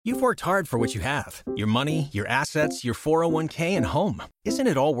You've worked hard for what you have. Your money, your assets, your 401k, and home. Isn't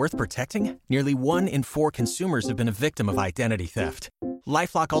it all worth protecting? Nearly 1 in 4 consumers have been a victim of identity theft.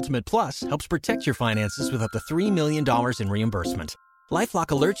 LifeLock Ultimate Plus helps protect your finances with up to $3 million in reimbursement. LifeLock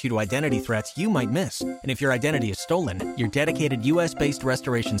alerts you to identity threats you might miss. And if your identity is stolen, your dedicated U.S.-based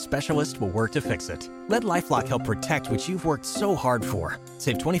restoration specialist will work to fix it. Let LifeLock help protect what you've worked so hard for.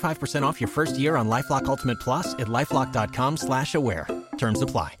 Save 25% off your first year on LifeLock Ultimate Plus at LifeLock.com/aware. Terms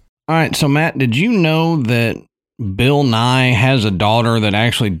apply. All right, so Matt, did you know that Bill Nye has a daughter that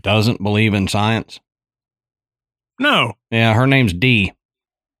actually doesn't believe in science? No. Yeah, her name's Dee.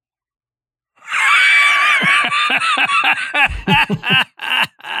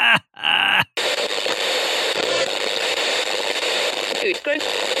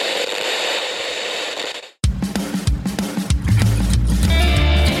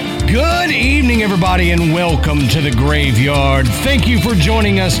 Good evening, everybody, and welcome to the Graveyard. Thank you for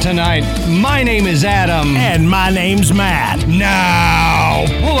joining us tonight. My name is Adam. And my name's Matt. Now,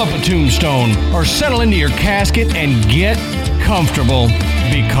 pull up a tombstone or settle into your casket and get comfortable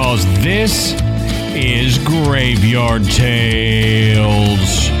because this is Graveyard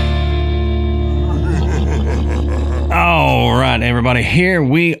Tales. All right, everybody, here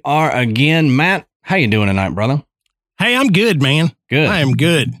we are again. Matt, how you doing tonight, brother? Hey, I'm good, man. Good. I am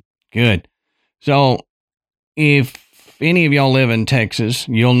good. Good. So, if any of y'all live in Texas,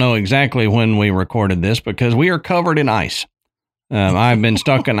 you'll know exactly when we recorded this because we are covered in ice. I've been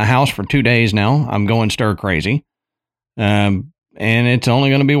stuck in the house for 2 days now. I'm going stir crazy. And it's only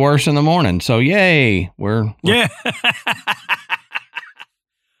going to be worse in the morning. So, yay. Yeah.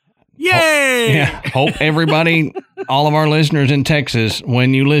 Yay. Yeah. Hope everybody, all of our listeners in Texas,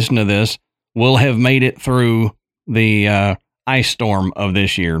 when you listen to this, will have made it through the ice storm of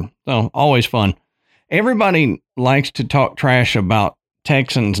this year. So always fun. Everybody likes to talk trash about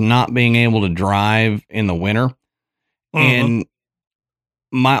Texans not being able to drive in the winter. Mm-hmm. And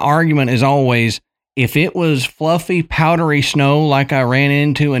my argument is always, if it was fluffy, powdery snow like I ran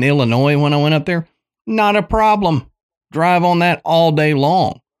into in Illinois when I went up there, not a problem. Drive on that all day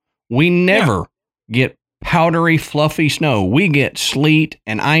long. We never get powdery, fluffy snow. We get sleet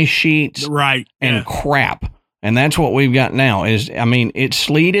and ice sheets and crap. And that's what we've got now it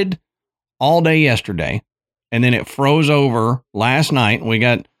sleeted all day yesterday and then it froze over last night.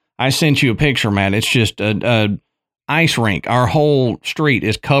 I sent you a picture, Matt. It's just a ice rink. Our whole street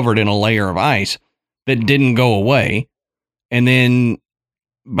is covered in a layer of ice that didn't go away. And then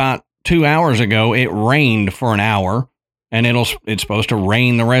about 2 hours ago, it rained for an hour and it's supposed to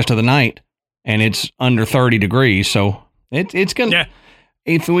rain the rest of the night and it's under 30 degrees. So it's going to,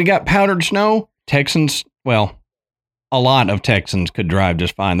 if we got powdered snow, Texans, well, a lot of Texans could drive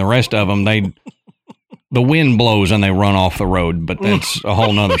just fine. The rest of them, the wind blows and they run off the road, but that's a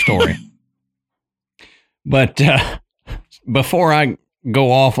whole nother story. But before I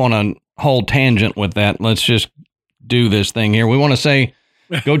go off on a whole tangent with that, let's just do this thing here. We want to say,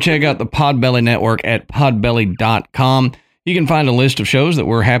 go check out the Podbelly Network at podbelly.com. You can find a list of shows that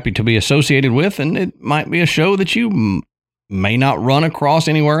we're happy to be associated with, and it might be a show that you may not run across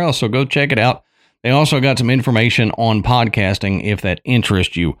anywhere else, so go check it out. They also got some information on podcasting if that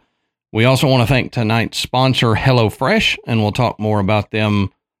interests you. We also want to thank tonight's sponsor, HelloFresh, and we'll talk more about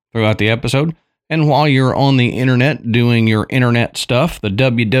them throughout the episode. And while you're on the internet doing your internet stuff, the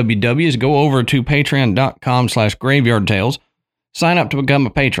WWWs, go over to patreon.com/graveyardtales. Sign up to become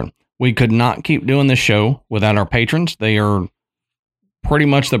a patron. We could not keep doing this show without our patrons. They are pretty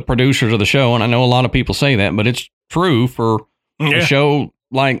much the producers of the show, and I know a lot of people say that, but it's true for a show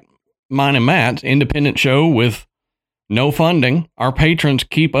like mine and Matt's, independent show with no funding. Our patrons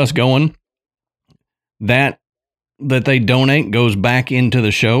keep us going. That they donate goes back into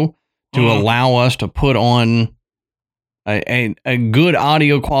the show to allow us to put on a good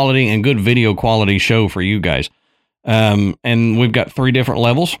audio quality and good video quality show for you guys. And we've got 3 different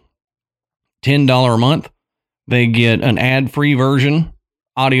levels. $10 a month. They get an ad-free version,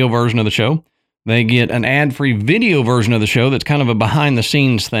 audio version of the show. They get an ad-free video version of the show that's kind of a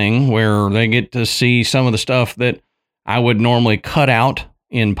behind-the-scenes thing where they get to see some of the stuff that I would normally cut out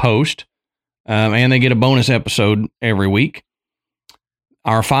in post. And they get a bonus episode every week.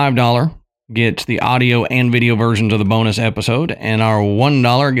 Our $5 gets the audio and video versions of the bonus episode, and our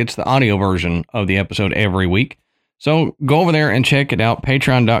 $1 gets the audio version of the episode every week. So go over there and check it out,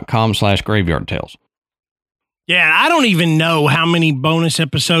 patreon.com/graveyardtales. Yeah, I don't even know how many bonus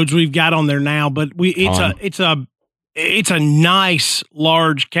episodes we've got on there now, but it's a nice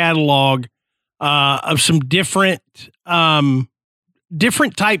large catalog of some different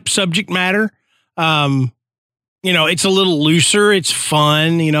type subject matter. it's a little looser. It's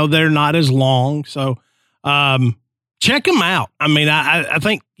fun. They're not as long. So check them out. I mean, I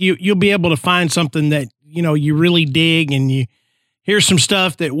think you'll be able to find something that, you really dig, and you hear some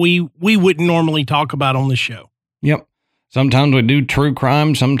stuff that we wouldn't normally talk about on the show. Yep. Sometimes we do true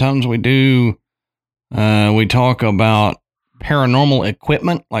crime. Sometimes we do, we talk about paranormal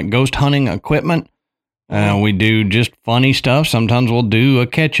equipment, like ghost hunting equipment. We do just funny stuff. Sometimes we'll do a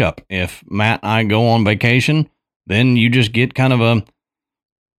catch up. If Matt and I go on vacation, then you just get kind of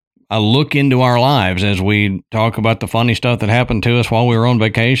a look into our lives as we talk about the funny stuff that happened to us while we were on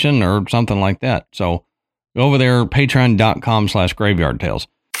vacation or something like that. So go over there, patreon.com/graveyard tales.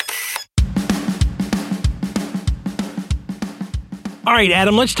 All right,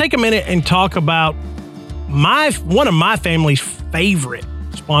 Adam, let's take a minute and talk about one of my family's favorite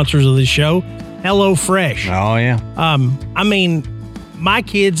sponsors of the show, HelloFresh. Oh, yeah. I mean, my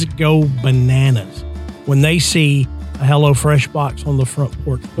kids go bananas when they see a HelloFresh box on the front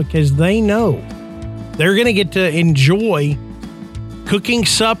porch, because they know they're going to get to enjoy cooking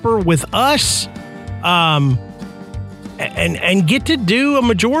supper with us, and get to do a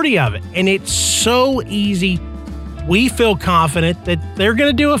majority of it. And it's so easy. We feel confident that they're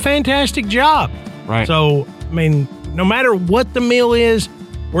going to do a fantastic job. Right. So, I mean, no matter what the meal is,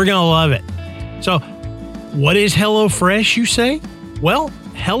 we're going to love it. So, what is HelloFresh, you say? Well,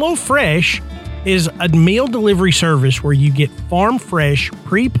 HelloFresh is a meal delivery service where you get farm-fresh,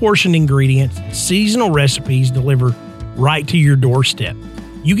 pre-portioned ingredients, seasonal recipes delivered right to your doorstep.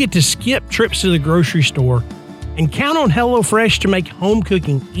 You get to skip trips to the grocery store and count on HelloFresh to make home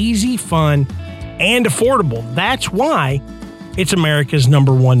cooking easy, fun, and affordable. That's why it's America's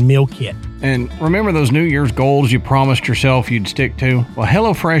 #1 meal kit. And remember those New Year's goals you promised yourself you'd stick to? Well,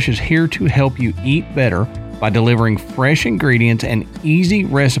 HelloFresh is here to help you eat better by delivering fresh ingredients and easy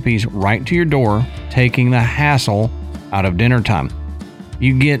recipes right to your door, taking the hassle out of dinner time.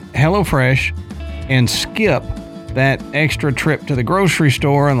 You get HelloFresh and skip that extra trip to the grocery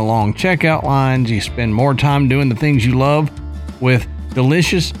store and the long checkout lines. You spend more time doing the things you love with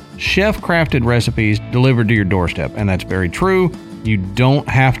delicious chef-crafted recipes delivered to your doorstep. And that's very true. You don't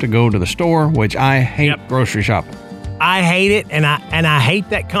have to go to the store, which I hate. Grocery shopping. I hate it, and I hate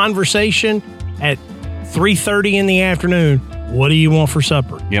that conversation at 3:30 in the afternoon. What do you want for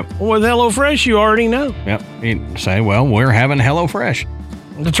supper? Yep. Well, with HelloFresh, you already know. Yep. You say, well, we're having HelloFresh.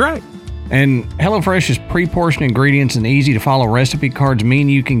 That's right. And HelloFresh's pre-portioned ingredients and easy-to-follow recipe cards mean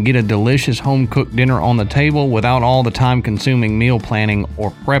you can get a delicious home-cooked dinner on the table without all the time-consuming meal planning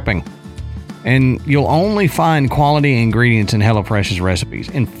or prepping. And you'll only find quality ingredients in HelloFresh's recipes.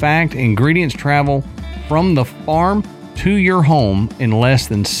 In fact, ingredients travel from the farm to your home in less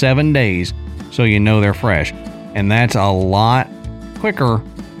than 7 days, so you know they're fresh. And that's a lot quicker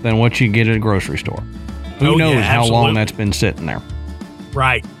than what you get at a grocery store. Who knows how long that's been sitting there.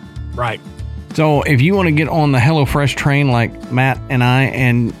 Right. Right. So if you want to get on the HelloFresh train like Matt and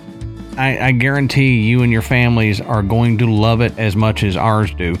I guarantee you and your families are going to love it as much as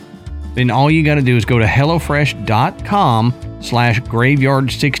ours do, then all you got to do is go to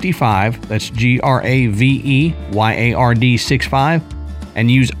HelloFresh.com/graveyard65. That's GRAVEYARD65, and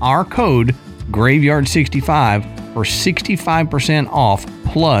use our code Graveyard65 for 65% off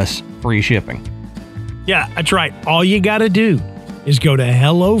plus free shipping. Yeah, that's right. All you got to do is go to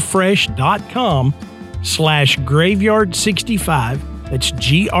HelloFresh.com/graveyard65. That's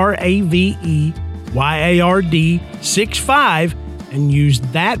GRAVEYARD65, and use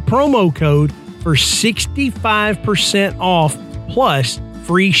that promo code for 65% off plus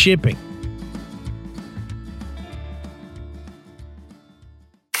free shipping.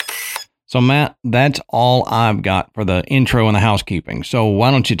 So, Matt, that's all I've got for the intro and the housekeeping. So why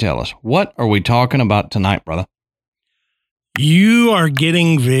don't you tell us, what are we talking about tonight, brother? You are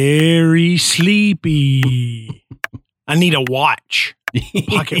getting very sleepy. I need a watch.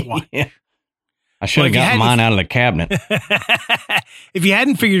 Pocket watch. Yeah. I should have gotten mine out of the cabinet. If you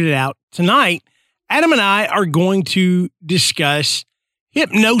hadn't figured it out, tonight, Adam and I are going to discuss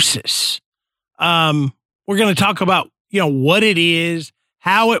hypnosis. We're going to talk about, what it is,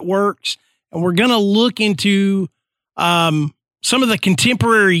 how it works, and we're going to look into some of the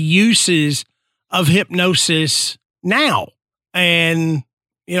contemporary uses of hypnosis now. And,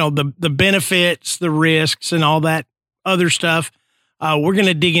 the benefits, the risks, and all that other stuff. We're going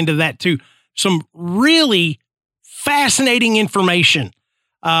to dig into that too. Some really fascinating information.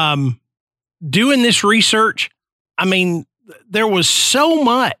 Doing this research, I mean, there was so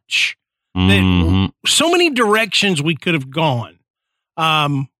much, so many directions we could have gone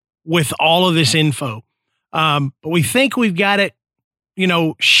with all of this info. But we think we've got it,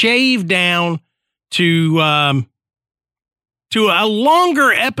 shaved down to to a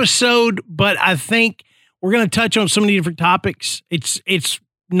longer episode, but I think we're going to touch on so many different topics. It's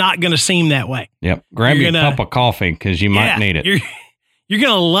not going to seem that way. Yep. Grab your cup of coffee because you might need it. You're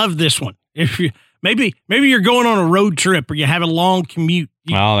going to love this one. If you maybe you're going on a road trip or you have a long commute.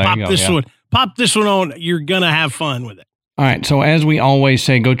 Pop this one on. You're going to have fun with it. All right. So as we always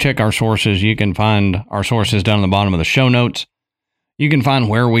say, go check our sources. You can find our sources down at the bottom of the show notes. You can find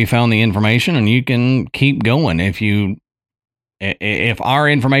where we found the information, and you can keep going. If our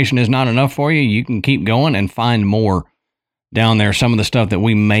information is not enough for you, you can keep going and find more down there, some of the stuff that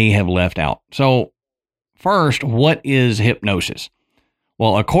we may have left out. So first, what is hypnosis?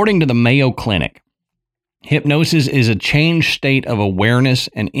 Well, according to the Mayo Clinic, hypnosis is a changed state of awareness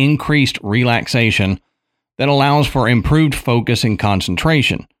and increased relaxation that allows for improved focus and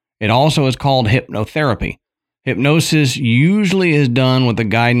concentration. It also is called hypnotherapy. Hypnosis usually is done with the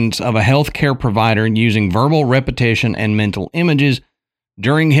guidance of a healthcare provider using verbal repetition and mental images.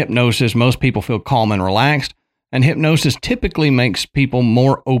 During hypnosis, most people feel calm and relaxed, and hypnosis typically makes people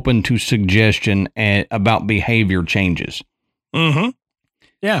more open to suggestion about behavior changes. Mm-hmm.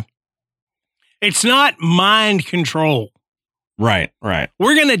 Yeah. It's not mind control. Right.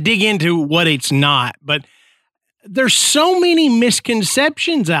 We're going to dig into what it's not, but there's so many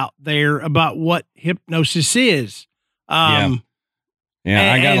misconceptions out there about what hypnosis is. I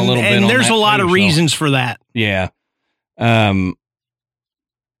got a little bit on and there's that a lot too, of reasons for that. Yeah.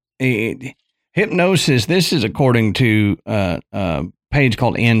 Hypnosis, this is according to a page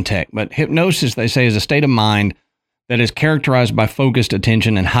called NTech, but hypnosis, they say, is a state of mind that is characterized by focused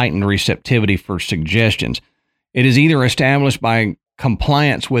attention and heightened receptivity for suggestions. It is either established by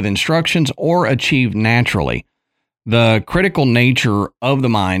compliance with instructions or achieved naturally. The critical nature of the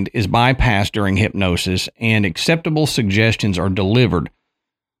mind is bypassed during hypnosis, and acceptable suggestions are delivered.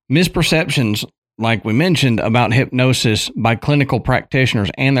 Misperceptions, like we mentioned, about hypnosis by clinical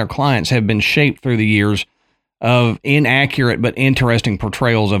practitioners and their clients have been shaped through the years of inaccurate but interesting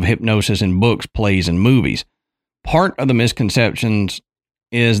portrayals of hypnosis in books, plays, and movies. Part of the misconceptions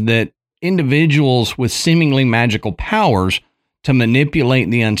is that individuals with seemingly magical powers to manipulate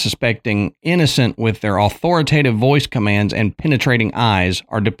the unsuspecting innocent with their authoritative voice commands and penetrating eyes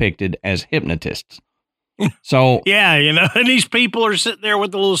are depicted as hypnotists. So yeah, and these people are sitting there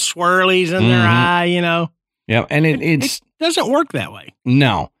with the little swirlies in their eye, Yeah, and it doesn't work that way.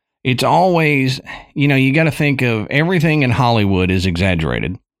 No, it's always, you got to think of everything in Hollywood is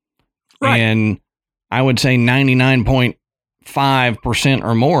exaggerated. Right. And I would say 99.5%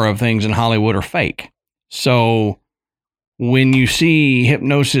 or more of things in Hollywood are fake. So when you see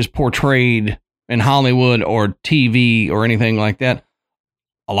hypnosis portrayed in Hollywood or TV or anything like that,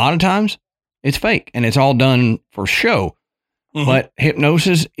 a lot of times it's fake and it's all done for show. Mm-hmm. But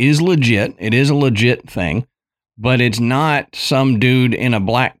hypnosis is legit. It is a legit thing, but it's not some dude in a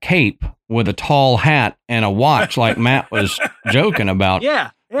black cape with a tall hat and a watch like Matt was joking about. Yeah.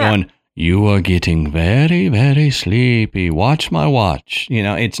 Going, you are getting very, very sleepy. Watch my watch.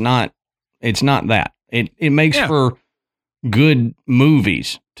 It's not that. It makes for good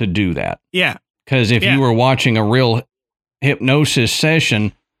movies to do that. Yeah. Because if you were watching a real hypnosis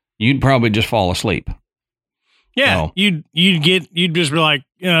session, you'd probably just fall asleep. Yeah. So, you'd just be like,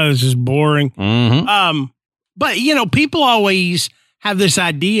 this is boring. Mm-hmm. But people always have this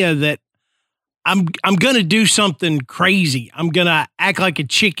idea that I'm going to do something crazy. I'm going to act like a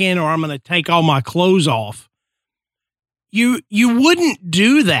chicken, or I'm going to take all my clothes off. You wouldn't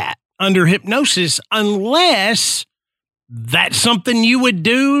do that under hypnosis unless that's something you would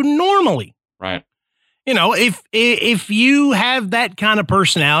do normally. Right. If you have that kind of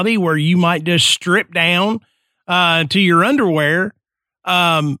personality where you might just strip down to your underwear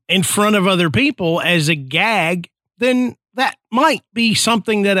in front of other people as a gag, then that might be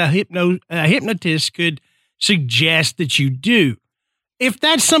something that a hypnotist could suggest that you do. If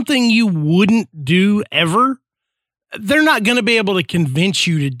that's something you wouldn't do ever, they're not going to be able to convince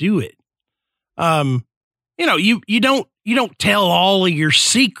you to do it. You don't tell all of your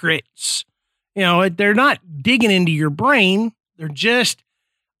secrets. They're not digging into your brain. They're just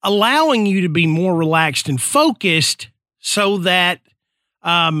allowing you to be more relaxed and focused so that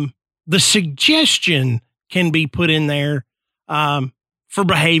the suggestion can be put in there for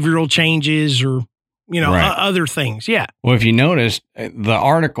behavioral changes or, other things. Yeah. Well, if you noticed, the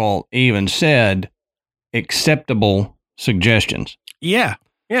article even said acceptable suggestions. Yeah.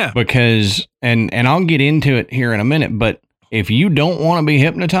 Yeah. Because, and I'll get into it here in a minute, but if you don't want to be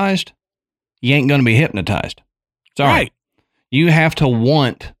hypnotized, you ain't going to be hypnotized. Sorry. Right. You have to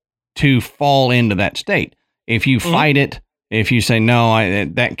want to fall into that state. If you fight it, if you say, no,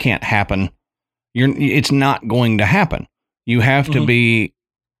 that can't happen, it's not going to happen. You have to be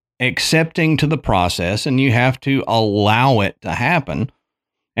accepting to the process, and you have to allow it to happen.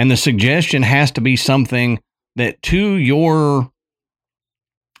 And the suggestion has to be something that to your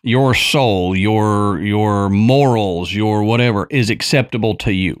soul, your morals, your whatever is acceptable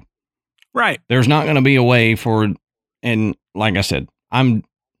to you. Right. There's not going to be a way and like I said, I'm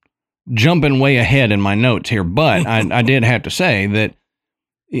jumping way ahead in my notes here, but I did have to say that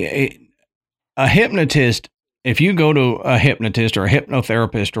a hypnotist, if you go to a hypnotist or a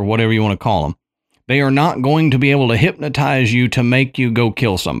hypnotherapist or whatever you want to call them, they are not going to be able to hypnotize you to make you go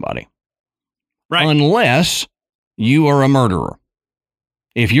kill somebody. Right. Unless you are a murderer.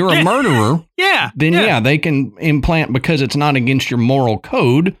 If you're a murderer, then they can implant, because it's not against your moral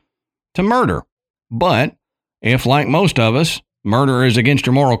code to murder. But if, like most of us, murder is against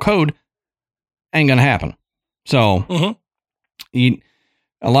your moral code, ain't going to happen. So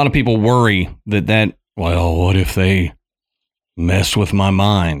a lot of people worry that, well, what if they mess with my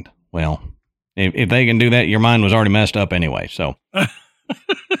mind? Well, if they can do that, your mind was already messed up anyway. So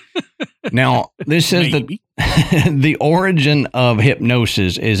now this says that the origin of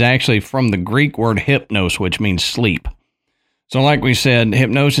hypnosis is actually from the Greek word hypnos, which means sleep. So like we said,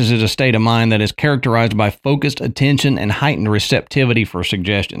 hypnosis is a state of mind that is characterized by focused attention and heightened receptivity for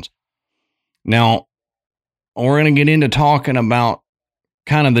suggestions. Now, we're going to get into talking about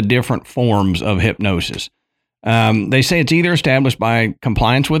kind of the different forms of hypnosis. They say it's either established by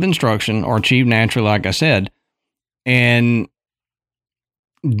compliance with instruction or achieved naturally, like I said. And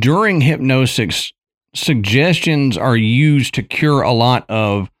during hypnosis, suggestions are used to cure a lot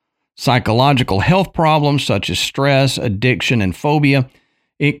of psychological health problems such as stress, addiction, and phobia.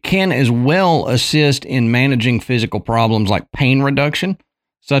 It can as well assist in managing physical problems like pain reduction,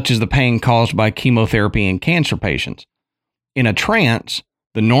 such as the pain caused by chemotherapy in cancer patients. In a trance,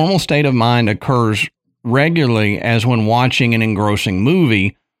 the normal state of mind occurs regularly, as when watching an engrossing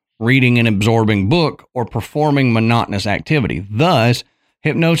movie, reading an absorbing book, or performing monotonous activity. Thus,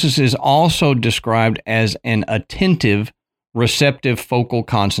 hypnosis is also described as an attentive, receptive focal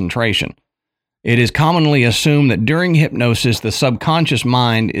concentration. It is commonly assumed that during hypnosis, the subconscious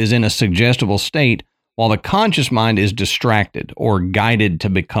mind is in a suggestible state, while the conscious mind is distracted or guided to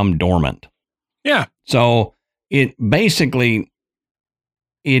become dormant. Yeah. So it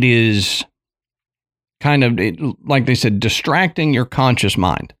is kind of, like they said, distracting your conscious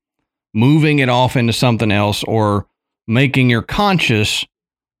mind, moving it off into something else, or making your conscious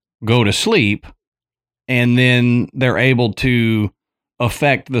go to sleep, and then they're able to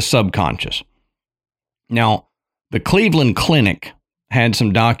affect the subconscious. Now, the Cleveland Clinic had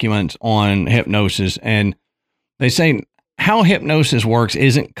some documents on hypnosis, and they say how hypnosis works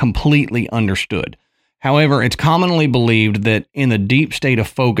isn't completely understood. However, it's commonly believed that in the deep state of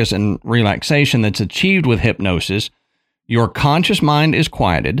focus and relaxation that's achieved with hypnosis, your conscious mind is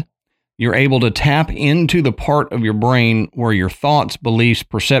quieted. You're able to tap into the part of your brain where your thoughts, beliefs,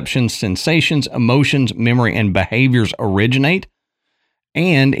 perceptions, sensations, emotions, memory, and behaviors originate.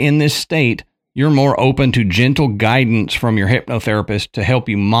 And in this state, you're more open to gentle guidance from your hypnotherapist to help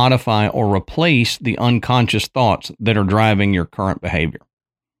you modify or replace the unconscious thoughts that are driving your current behavior.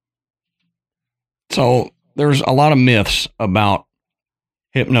 So there's a lot of myths about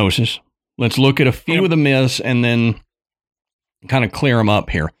hypnosis. Let's look at a few of the myths and then kind of clear them up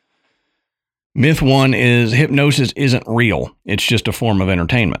here. Myth one is hypnosis isn't real. It's just a form of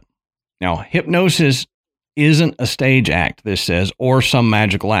entertainment. Now, hypnosis isn't a stage act, this says, or some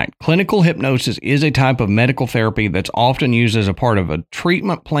magical act. Clinical hypnosis is a type of medical therapy that's often used as a part of a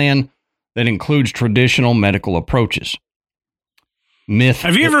treatment plan that includes traditional medical approaches. Myth.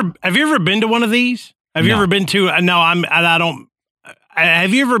 Have you ever been to one of these? Have you ever been to? Have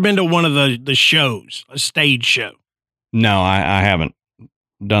you ever been to one of the shows, a stage show? No, I haven't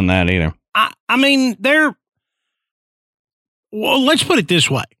done that either. I mean, let's put it this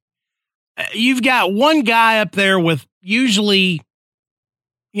way. You've got one guy up there with usually,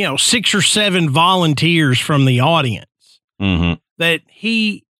 6 or 7 volunteers from the audience that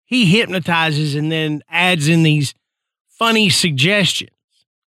he hypnotizes and then adds in these funny suggestions.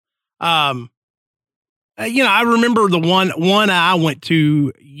 I remember the one I went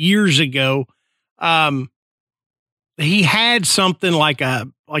to years ago. He had something like a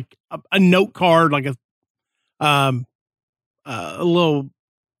note card, like a little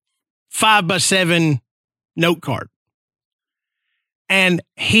 5x7 note card. And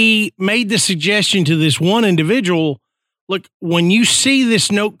he made the suggestion to this one individual, look, when you see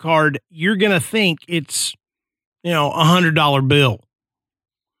this note card, you're going to think it's, $100 bill.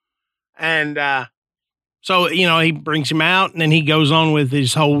 And, so, he brings him out and then he goes on with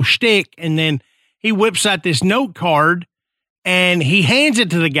his whole shtick, and then he whips out this note card and he hands it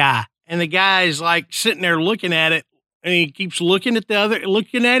to the guy, and the guy is like sitting there looking at it, and he keeps looking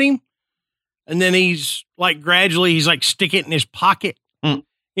at him, and then he's like gradually he's like stick it in his pocket,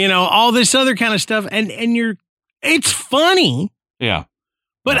 all this other kind of stuff, and it's funny,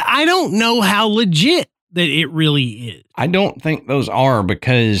 but I don't know how legit that it really is. I don't think those are,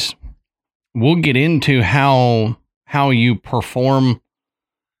 because we'll get into how you perform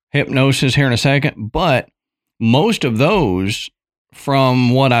hypnosis here in a second, but most of those,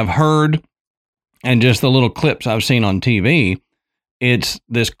 from what I've heard and just the little clips I've seen on TV, it's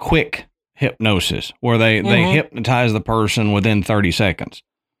this quick hypnosis where they hypnotize the person within 30 seconds.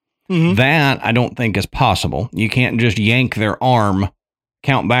 That I don't think is possible. You can't just yank their arm,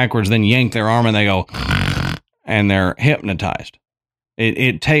 count backwards, then yank their arm and they go, and they're hypnotized.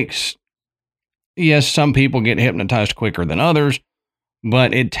 It takes, yes, some people get hypnotized quicker than others,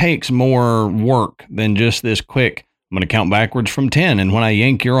 but it takes more work than just this quick, I'm going to count backwards from 10, and when I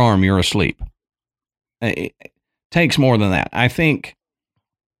yank your arm, you're asleep. It takes more than that. I think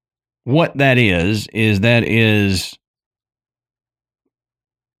what that is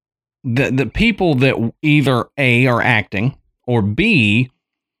the people that either A, are acting, or B,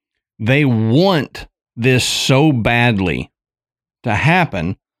 they want this so badly to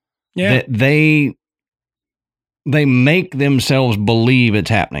happen that they make themselves believe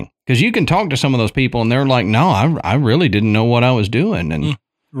it's happening. Because you can talk to some of those people and they're like, no, I really didn't know what I was doing. And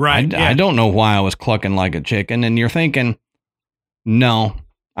I don't know why I was clucking like a chicken. And you're thinking, no,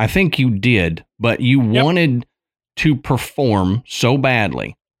 I think you did, but you wanted to perform so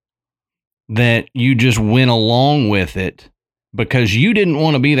badly that you just went along with it because you didn't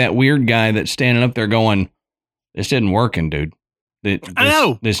want to be that weird guy that's standing up there going, this isn't working, dude. I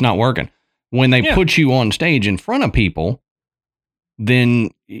know. It's not working. When they put you on stage in front of people,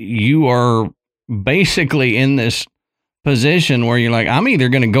 then you are basically in this position where you're like, I'm either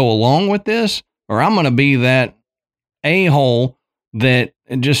going to go along with this or I'm going to be that a-hole that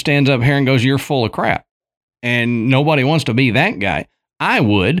just stands up here and goes, you're full of crap. And nobody wants to be that guy. I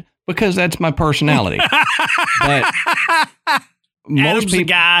would, because that's my personality. But most people, the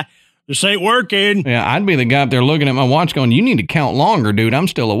guy, this ain't working. Yeah, I'd be the guy up there looking at my watch going, you need to count longer, dude. I'm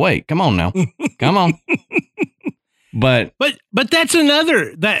still awake. Come on now. Come on. But that's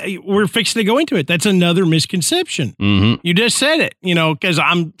another, that we're fixing to go into it. That's another misconception. Mm-hmm. You just said it, because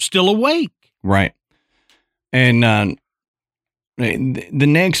I'm still awake. Right. And the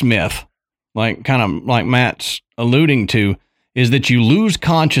next myth, like kind of like Matt's alluding to, is that you lose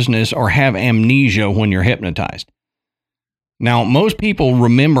consciousness or have amnesia when you're hypnotized. Now, most people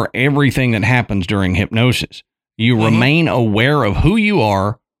remember everything that happens during hypnosis. You remain aware of who you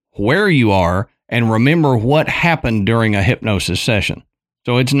are, where you are, and remember what happened during a hypnosis session.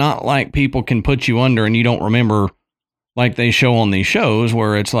 So it's not like people can put you under and you don't remember, like they show on these shows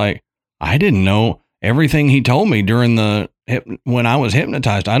where it's like, I didn't know everything he told me during when I was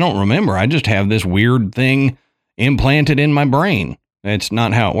hypnotized. I don't remember. I just have this weird thing implanted in my brain. That's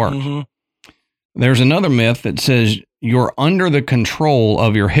not how it works. Mm-hmm. There's another myth that says you're under the control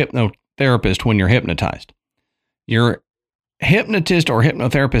of your hypnotherapist when you're hypnotized. Your hypnotist or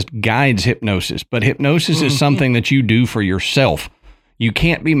hypnotherapist guides hypnosis, but hypnosis is something that you do for yourself. You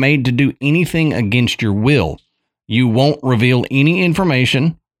can't be made to do anything against your will. You won't reveal any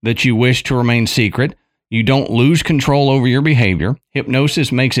information that you wish to remain secret. You don't lose control over your behavior.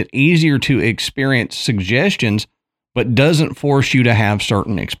 Hypnosis makes it easier to experience suggestions, but doesn't force you to have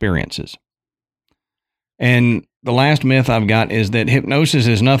certain experiences. And the last myth I've got is that hypnosis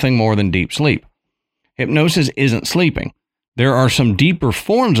is nothing more than deep sleep. Hypnosis isn't sleeping. There are some deeper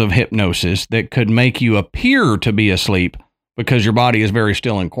forms of hypnosis that could make you appear to be asleep because your body is very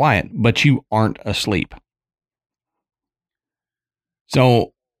still and quiet, but you aren't asleep.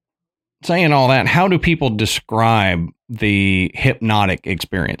 So, saying all that, how do people describe the hypnotic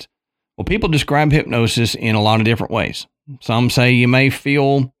experience? Well, people describe hypnosis in a lot of different ways. Some say you may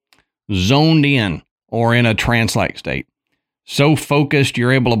feel zoned in or in a trance-like state. So focused,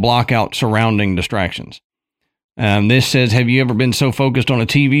 you're able to block out surrounding distractions. This says, have you ever been so focused on a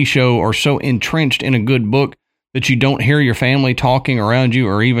TV show or so entrenched in a good book that you don't hear your family talking around you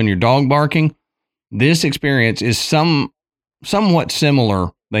or even your dog barking? This experience is somewhat similar,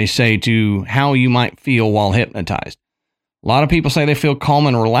 they say, to how you might feel while hypnotized. A lot of people say they feel calm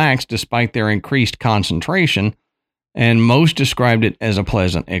and relaxed despite their increased concentration, and most described it as a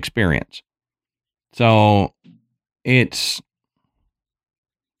pleasant experience. So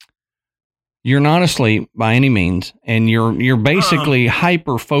you're not asleep by any means, and you're basically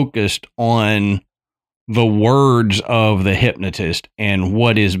hyper focused on the words of the hypnotist and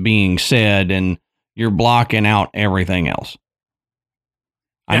what is being said, and you're blocking out everything else.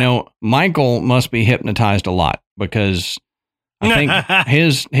 I know Michael must be hypnotized a lot because I think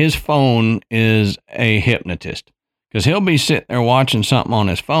his phone is a hypnotist, because he'll be sitting there watching something on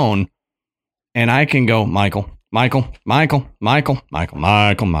his phone and I can go, Michael.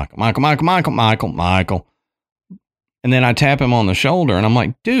 And then I tap him on the shoulder and I'm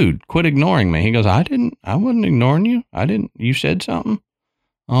like, dude, quit ignoring me. He goes, I wasn't ignoring you. You said something.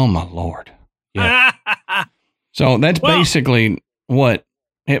 Oh my Lord. Yeah. So that's basically what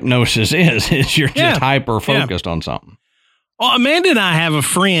hypnosis is you're just hyper focused on something. Well, Amanda and I have a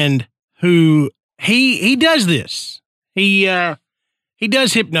friend who he does this. He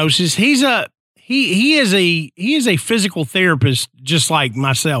does hypnosis. He is a physical therapist, just like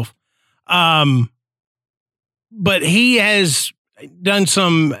myself. But he has done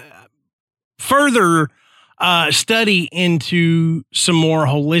some further study into some more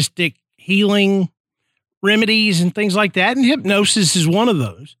holistic healing remedies and things like that. And hypnosis is one of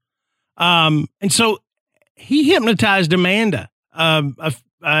those. And so he hypnotized Amanda.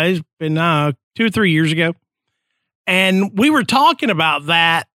 It's been 2 or 3 years ago. And we were talking about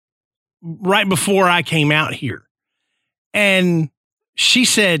that right before I came out here. And she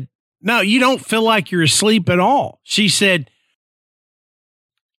said, no, you don't feel like you're asleep at all. She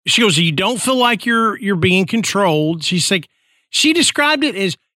goes, you don't feel like you're being controlled. She described it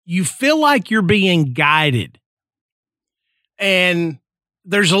as you feel like you're being guided. And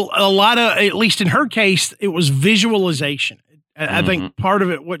there's a lot of, at least in her case, it was visualization. I think part of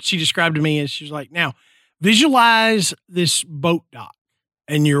it, what she described to me is she was like, now visualize this boat dock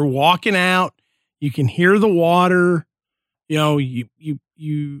and you're walking out, you can hear the water, you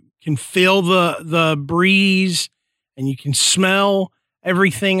can feel the breeze and you can smell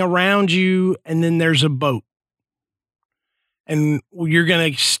everything around you. And then there's a boat. And you're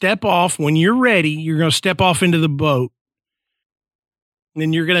going to step off when you're ready. You're going to step off into the boat. And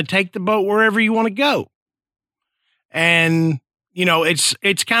then you're going to take the boat wherever you want to go. And,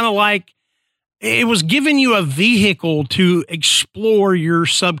 it's kind of like it was giving you a vehicle to explore your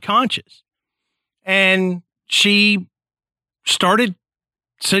subconscious. And she started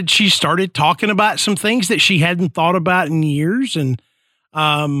talking about some things that she hadn't thought about in years. And,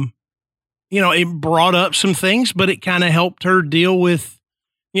 it brought up some things, but it kind of helped her deal with,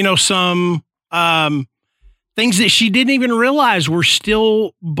 some things that she didn't even realize were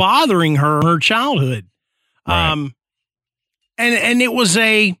still bothering her in her childhood. Right. And it was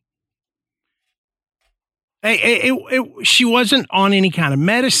she wasn't on any kind of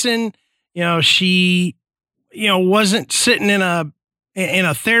medicine. She, wasn't sitting in a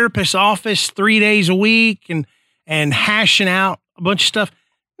therapist's office 3 days a week and hashing out a bunch of stuff.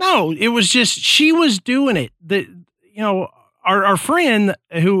 No, it was just, she was doing it. Our friend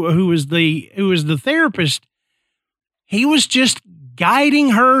who was the therapist, he was just guiding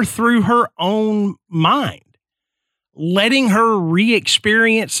her through her own mind, letting her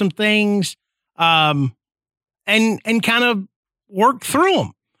re-experience some things, and kind of work through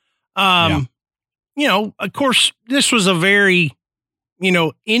them. Of course, this was a very,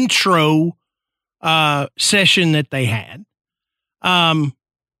 intro session that they had.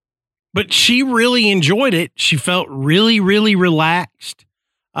 But she really enjoyed it. She felt really, really relaxed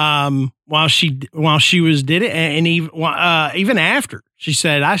while she did it, and even after. She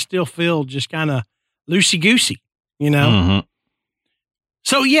said, "I still feel just kind of loosey goosey," Mm-hmm.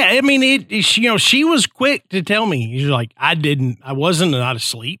 So yeah, I mean, she was quick to tell me. She's like, I wasn't not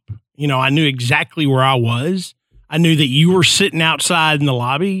asleep. I knew exactly where I was. I knew that you were sitting outside in the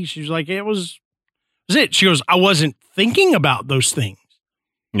lobby. She was like, it was it. She goes, I wasn't thinking about those things.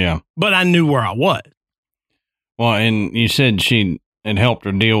 Yeah. But I knew where I was. Well, and you said she had helped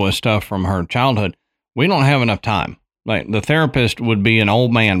her deal with stuff from her childhood. We don't have enough time. Like, the therapist would be an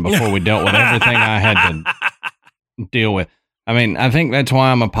old man before we dealt with everything I had to deal with. I mean, I think that's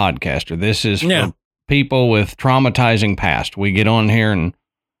why I'm a podcaster. This is for people with traumatizing past. We get on here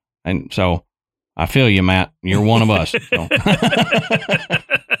and so I feel you, Matt. You're one of us. So.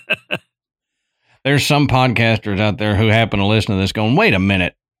 There's some podcasters out there who happen to listen to this going, wait a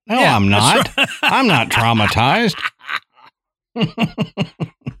minute. No, I'm not. Right. I'm not traumatized.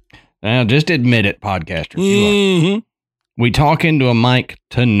 Now, just admit it, podcasters. You are. We talk into a mic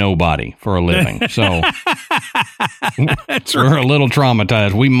to nobody for a living. So we're a little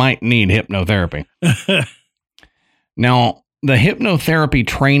traumatized. We might need hypnotherapy. Now, the hypnotherapy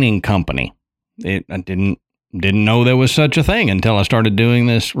training company, I didn't know there was such a thing until I started doing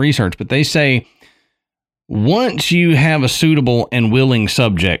this research, but they say once you have a suitable and willing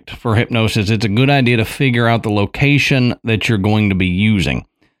subject for hypnosis, it's a good idea to figure out the location that you're going to be using.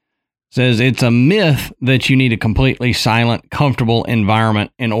 Says it's a myth that you need a completely silent, comfortable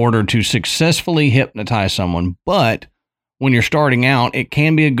environment in order to successfully hypnotize someone. But when you're starting out, it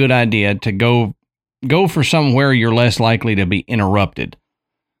can be a good idea to go for somewhere you're less likely to be interrupted.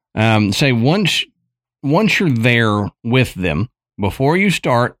 Say once you're there with them, before you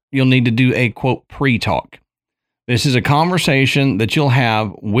start, you'll need to do a, quote, pre-talk. This is a conversation that you'll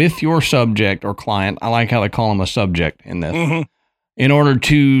have with your subject or client. I like how they call them a subject in this. In order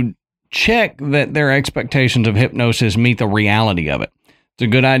to check that their expectations of hypnosis meet the reality of it. It's a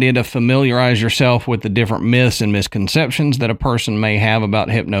good idea to familiarize yourself with the different myths and misconceptions that a person may have about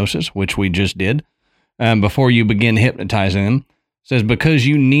hypnosis, which we just did, before you begin hypnotizing them. It says because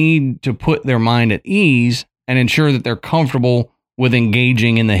you need to put their mind at ease and ensure that they're comfortable with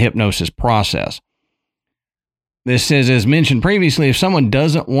engaging in the hypnosis process. This says, as mentioned previously, if someone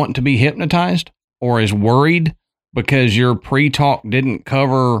doesn't want to be hypnotized or is worried because your pre-talk didn't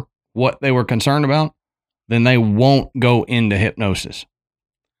cover what they were concerned about, then they won't go into hypnosis.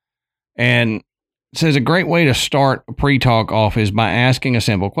 And it says a great way to start a pre-talk off is by asking a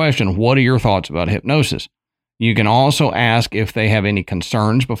simple question. What are your thoughts about hypnosis? You can also ask if they have any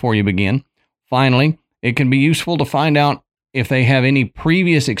concerns before you begin. Finally, it can be useful to find out if they have any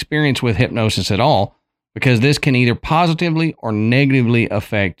previous experience with hypnosis at all, because this can either positively or negatively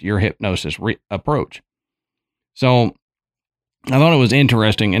affect your hypnosis approach. So I thought it was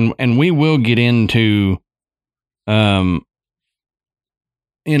interesting, and we will get into in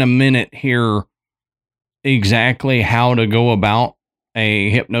a minute here exactly how to go about a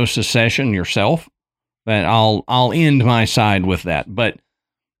hypnosis session yourself. But I'll end my side with that. But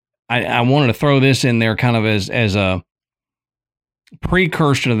I wanted to throw this in there kind of as a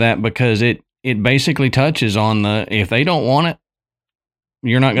precursor to that, because it basically touches on if they don't want it,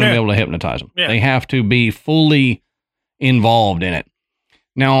 you're not going to be able to hypnotize them. Yeah. They have to be fully involved in it.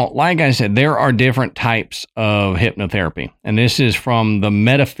 Now, like I said, there are different types of hypnotherapy, and this is from the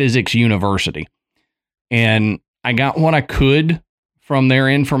Metaphysics University. And I got what I could from their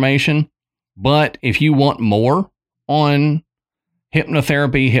information, but if you want more on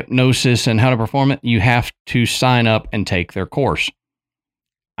hypnotherapy, hypnosis, and how to perform it, you have to sign up and take their course.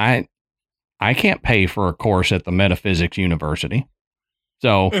 I can't pay for a course at the Metaphysics University,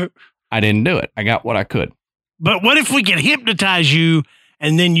 so I didn't do it. I got what I could. But what if we could hypnotize you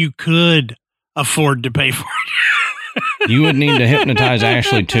and then you could afford to pay for it? You would need to hypnotize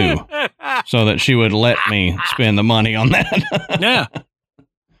Ashley too, so that she would let me spend the money on that. Yeah.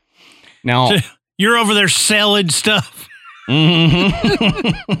 Now, so you're over there selling stuff.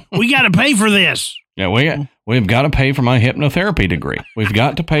 Mm-hmm. We got to pay for this. Yeah, we've got to pay for my hypnotherapy degree. We've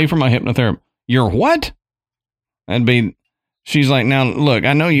got to pay for my hypnotherapy. You're what? She's like, now look,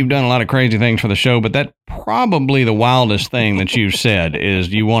 I know you've done a lot of crazy things for the show, but that probably the wildest thing that you've said is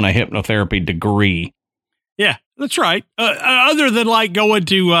you want a hypnotherapy degree. Yeah, that's right. Other than like going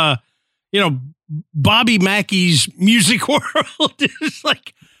to, Bobby Mackey's Music World. It's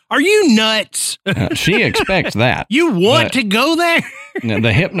like, are you nuts? She expects that. You want to go there?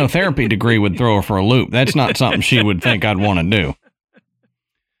 The hypnotherapy degree would throw her for a loop. That's not something she would think I'd want to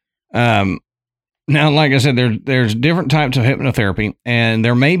do. Now, like I said, there's different types of hypnotherapy, and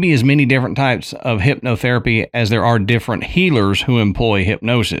there may be as many different types of hypnotherapy as there are different healers who employ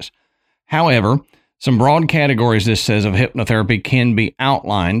hypnosis. However, some broad categories, this says, of hypnotherapy can be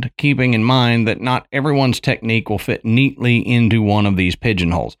outlined, keeping in mind that not everyone's technique will fit neatly into one of these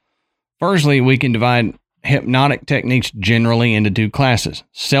pigeonholes. Firstly, we can divide hypnotic techniques generally into two classes: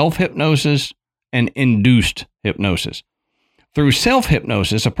 self-hypnosis and induced hypnosis. Through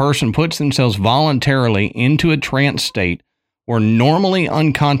self-hypnosis, a person puts themselves voluntarily into a trance state where normally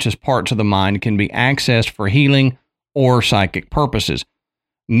unconscious parts of the mind can be accessed for healing or psychic purposes.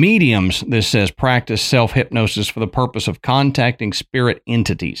 Mediums, this says, practice self-hypnosis for the purpose of contacting spirit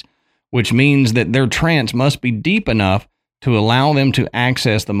entities, which means that their trance must be deep enough to allow them to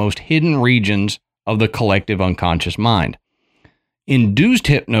access the most hidden regions of the collective unconscious mind. Induced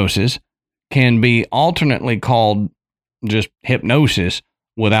hypnosis can be alternately called just hypnosis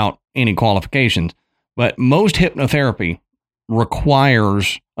without any qualifications, but most hypnotherapy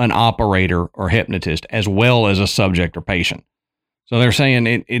requires an operator or hypnotist as well as a subject or patient. So they're saying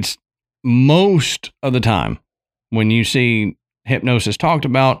it's most of the time when you see hypnosis talked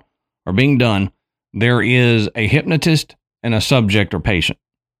about or being done, there is a hypnotist and a subject or patient.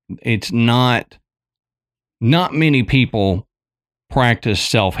 It's not many people practice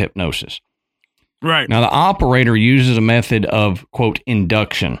self-hypnosis. Right. Now, the operator uses a method of, quote,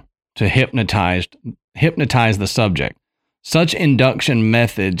 induction to hypnotize the subject. Such induction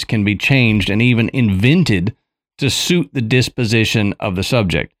methods can be changed and even invented to suit the disposition of the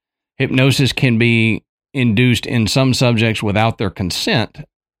subject. Hypnosis can be induced in some subjects without their consent,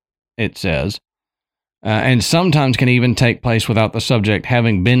 it says, and sometimes can even take place without the subject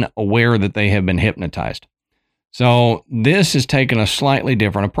having been aware that they have been hypnotized. So this is taking a slightly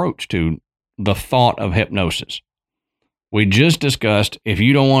different approach to the thought of hypnosis. We just discussed, if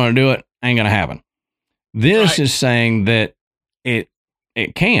you don't want to do it, ain't going to happen. This is saying that it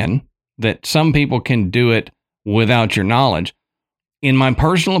can, that some people can do it without your knowledge. In my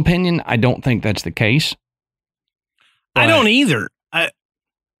personal opinion, I don't think that's the case. I don't either.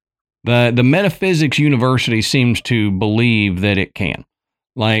 The Metaphysics University seems to believe that it can.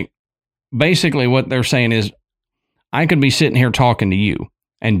 Like, basically what they're saying is, I could be sitting here talking to you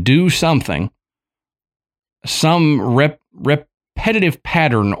and do something, some repetitive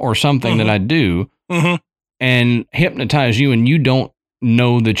pattern or something that I do, and hypnotize you, and you don't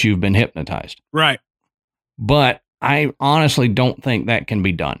know that you've been hypnotized. Right. But I honestly don't think that can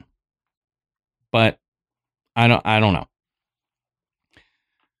be done. But I don't know.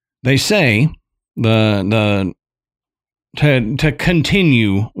 They say to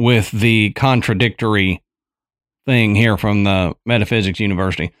continue with the contradictory thing here from the Metaphysics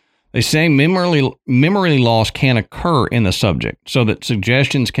University. They say memory loss can occur in the subject, so that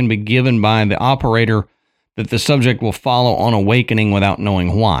suggestions can be given by the operator that the subject will follow on awakening without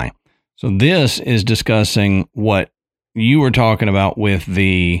knowing why. So this is discussing what you were talking about with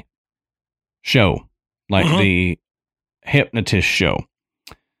the show, like the hypnotist show.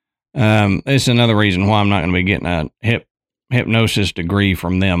 This is another reason why I'm not going to be getting a hypnosis degree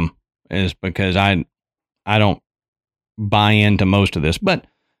from them, is because I don't buy into most of this, but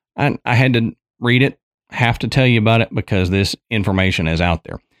I had to read it, have to tell you about it because this information is out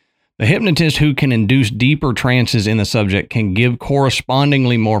there. The hypnotist who can induce deeper trances in the subject can give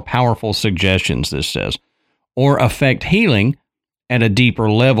correspondingly more powerful suggestions, this says, or affect healing at a deeper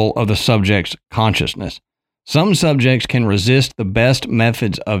level of the subject's consciousness. Some subjects can resist the best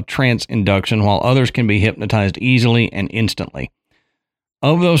methods of trance induction, while others can be hypnotized easily and instantly.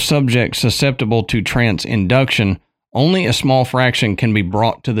 Of those subjects susceptible to trance induction, only a small fraction can be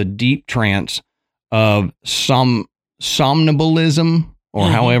brought to the deep trance of somnambulism, or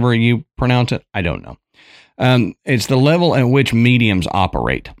however you pronounce it. I don't know. It's the level at which mediums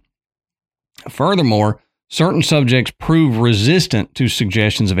operate. Furthermore, certain subjects prove resistant to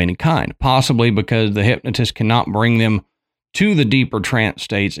suggestions of any kind, possibly because the hypnotist cannot bring them to the deeper trance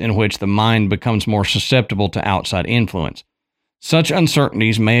states in which the mind becomes more susceptible to outside influence. Such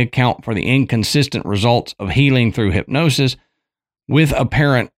uncertainties may account for the inconsistent results of healing through hypnosis, with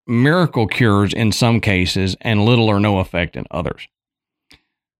apparent miracle cures in some cases and little or no effect in others.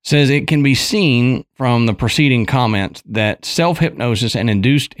 Says it can be seen from the preceding comments that self-hypnosis and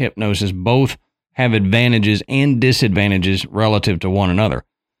induced hypnosis both have advantages and disadvantages relative to one another.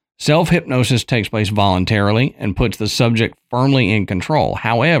 Self-hypnosis takes place voluntarily and puts the subject firmly in control.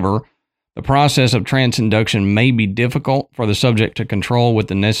 However, the process of trance induction may be difficult for the subject to control with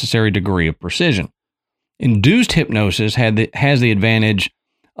the necessary degree of precision. Induced hypnosis has the advantage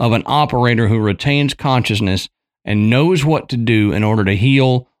of an operator who retains consciousness and knows what to do in order to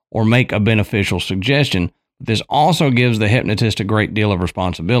heal or make a beneficial suggestion. This also gives the hypnotist a great deal of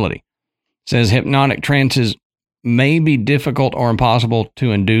responsibility. It says hypnotic trances may be difficult or impossible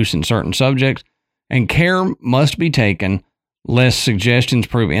to induce in certain subjects, and care must be taken lest suggestions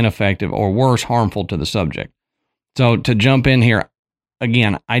prove ineffective or worse, harmful to the subject. So to jump in here,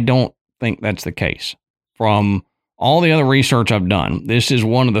 again, I don't think that's the case. From all the other research I've done, this is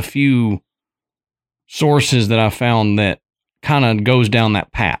one of the few sources that I found that kind of goes down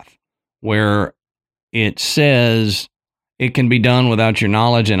that path where it says it can be done without your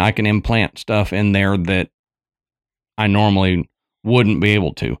knowledge, and I can implant stuff in there that I normally wouldn't be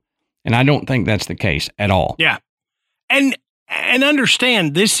able to. And I don't think that's the case at all. Yeah. And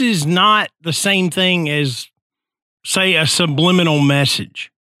understand, this is not the same thing as, say, a subliminal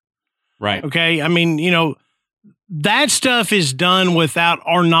message. Right. Okay. I mean, that stuff is done without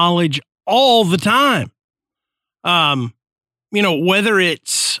our knowledge all the time. Whether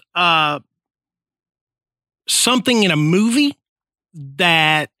it's something in a movie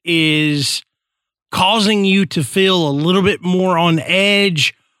that is causing you to feel a little bit more on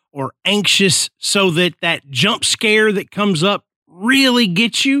edge or anxious, so that jump scare that comes up really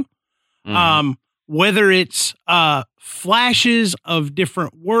gets you. Whether it's flashes of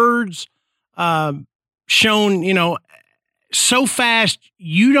different words shown, so fast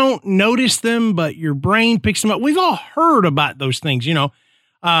you don't notice them, but your brain picks them up. We've all heard about those things, and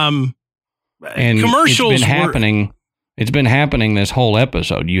commercials. It's been happening this whole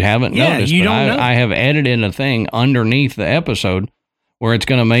episode. You haven't noticed, but I have edited a thing underneath the episode where it's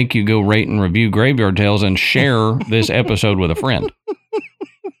going to make you go rate and review Graveyard Tales and share this episode with a friend.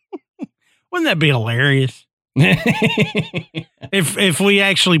 Wouldn't that be hilarious? if we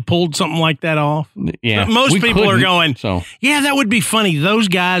actually pulled something like that off. Yeah. But most people are going, so yeah, that would be funny. Those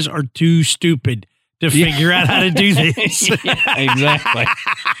guys are too stupid to figure out how to do this. Yeah, exactly.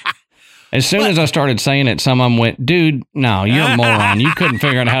 As soon as I started saying it, some of them went, dude, no, you're a moron. You couldn't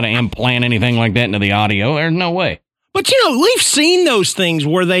figure out how to implant anything like that into the audio. There's no way. But, we've seen those things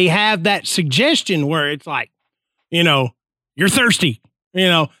where they have that suggestion where it's like, you're thirsty,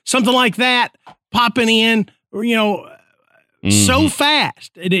 something like that popping in, so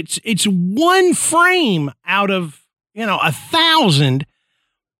fast. And it's one frame out of, 1,000.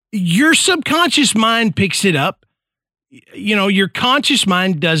 Your subconscious mind picks it up. Your conscious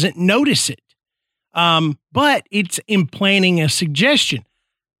mind doesn't notice it. But it's implanting a suggestion.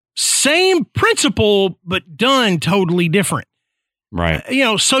 Same principle, but done totally different. Right.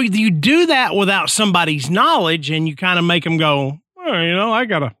 So you do that without somebody's knowledge and you kind of make them go, well, I've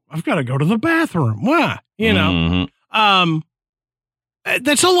got to go to the bathroom. Why?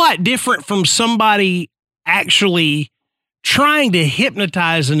 That's a lot different from somebody actually trying to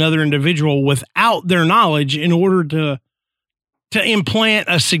hypnotize another individual without their knowledge in order to implant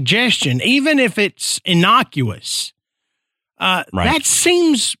a suggestion, even if it's innocuous. Right. That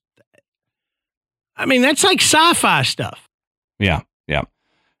seems, that's like sci-fi stuff. Yeah. Yeah.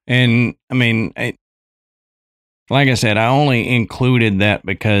 And like I said, I only included that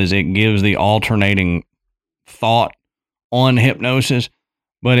because it gives the alternating thought on hypnosis,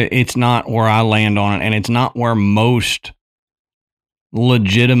 but it's not where I land on it. And it's not where most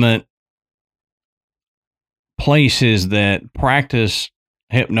legitimate places that practice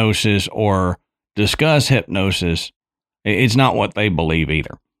hypnosis or discuss hypnosis, it's not what they believe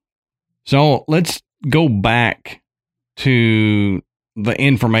either. So let's go back to the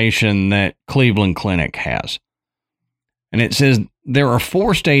information that Cleveland Clinic has. And it says there are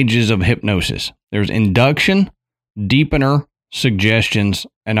 4 stages of hypnosis. There's induction, deepener, suggestions,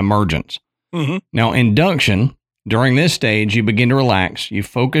 and emergence. Mm-hmm. Now, induction, during this stage, you begin to relax, you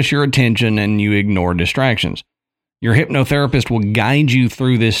focus your attention, and you ignore distractions. Your hypnotherapist will guide you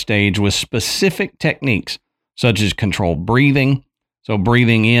through this stage with specific techniques, such as controlled breathing. So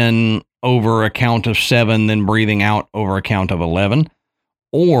breathing in over a count of 7, then breathing out over a count of 11,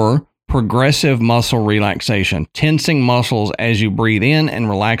 or progressive muscle relaxation, tensing muscles as you breathe in and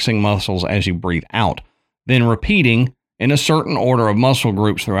relaxing muscles as you breathe out, then repeating in a certain order of muscle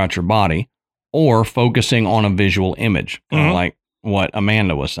groups throughout your body, or focusing on a visual image, kind of like what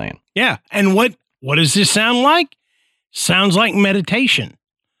Amanda was saying. Yeah. And what does this sound like? Sounds like meditation.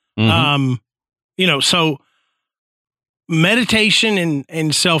 So meditation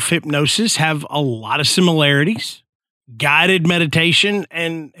and self-hypnosis have a lot of similarities. Guided meditation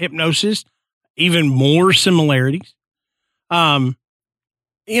and hypnosis, even more similarities.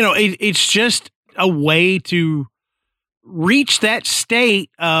 It's just a way to reach that state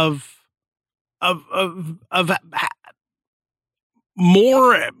of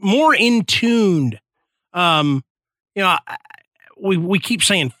more in tuned. We keep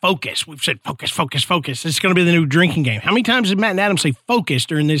saying focus. We've said focus. It's going to be the new drinking game. How many times did Matt and Adam say focus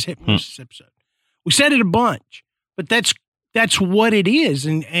during this hypnosis episode? We said it a bunch, but that's what it is.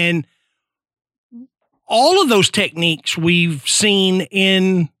 And all of those techniques we've seen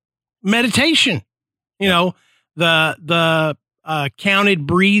in meditation, the counted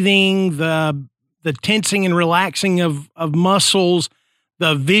breathing, the tensing and relaxing of muscles,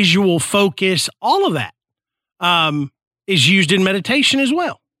 the visual focus, all of that is used in meditation as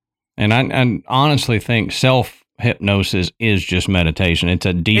well. And I honestly think self-hypnosis is just meditation. It's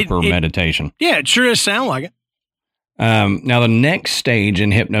a deeper meditation. Yeah, it sure does sound like it. Now, the next stage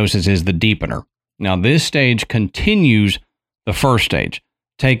in hypnosis is the deepener. Now, this stage continues the first stage,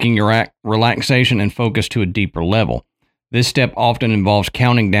 taking your relaxation and focus to a deeper level. This step often involves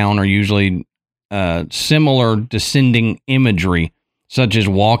counting down or usually similar descending imagery, such as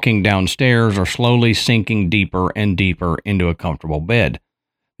walking downstairs or slowly sinking deeper and deeper into a comfortable bed.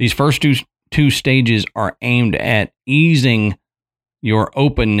 These first two stages are aimed at easing your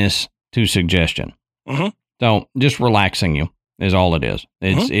openness to suggestion. Mm-hmm. So just relaxing you is all it is.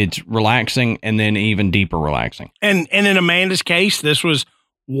 It's relaxing and then even deeper relaxing. And in Amanda's case, this was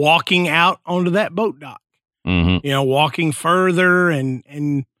walking out onto that boat dock. Mm-hmm. Walking further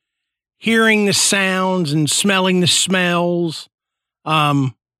and hearing the sounds and smelling the smells.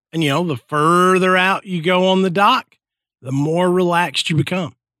 The further out you go on the dock, the more relaxed you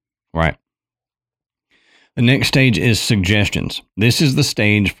become. Right. The next stage is suggestions. This is the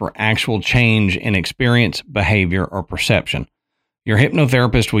stage for actual change in experience, behavior, or perception. Your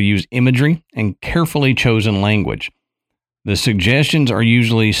hypnotherapist will use imagery and carefully chosen language. The suggestions are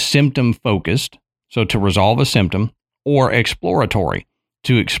usually symptom focused, so to resolve a symptom, or exploratory,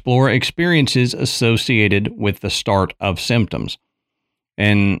 to explore experiences associated with the start of symptoms.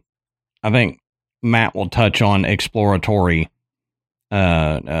 And I think Matt will touch on exploratory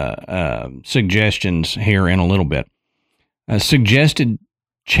suggestions here in a little bit. Suggested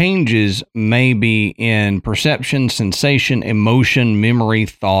changes may be in perception, sensation, emotion, memory,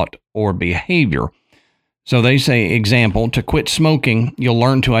 thought, or behavior. So they say, example, to quit smoking, you'll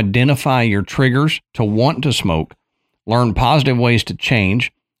learn to identify your triggers to want to smoke, learn positive ways to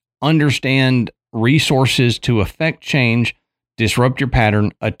change, understand resources to affect change, disrupt your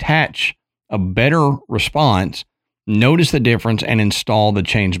pattern, attach a better response, notice the difference, and install the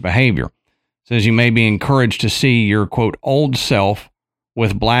changed behavior. It says you may be encouraged to see your, quote, old self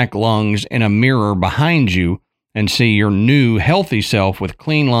with black lungs in a mirror behind you and see your new healthy self with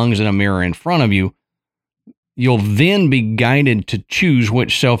clean lungs in a mirror in front of you. You'll then be guided to choose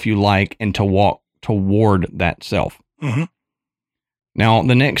which self you like and to walk toward that self. Mm-hmm. Now,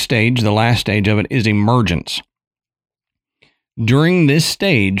 the next stage, the last stage of it, is emergence. During this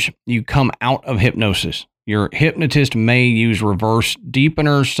stage, you come out of hypnosis. Your hypnotist may use reverse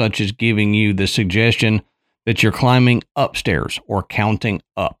deepeners, such as giving you the suggestion that you're climbing upstairs or counting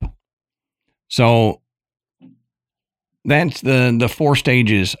up. So that's the 4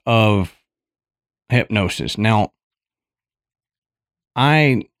 stages of hypnosis. Now,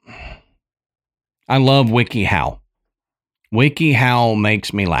 I love WikiHow. WikiHow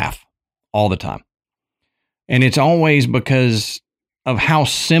makes me laugh all the time. And it's always because of how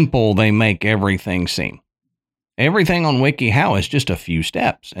simple they make everything seem. Everything on WikiHow is just a few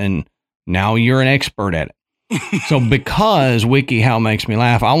steps, and now you're an expert at it. So because WikiHow makes me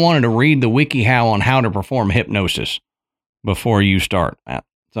laugh, I wanted to read the WikiHow on how to perform hypnosis before you start.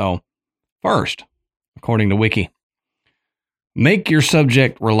 So first, according to Wiki, make your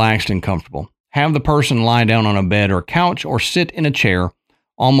subject relaxed and comfortable. Have the person lie down on a bed or couch or sit in a chair.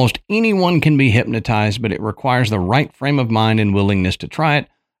 Almost anyone can be hypnotized, but it requires the right frame of mind and willingness to try it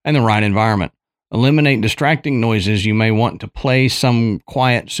and the right environment. Eliminate distracting noises. You may want to play some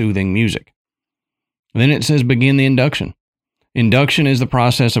quiet, soothing music. Then it says begin the induction. Induction is the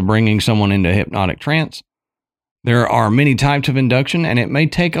process of bringing someone into a hypnotic trance. There are many types of induction, and it may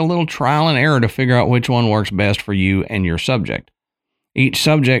take a little trial and error to figure out which one works best for you and your subject. Each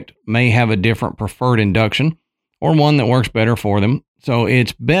subject may have a different preferred induction or one that works better for them, so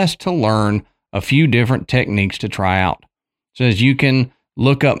it's best to learn a few different techniques to try out. It says you can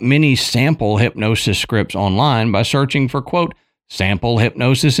look up many sample hypnosis scripts online by searching for, quote, sample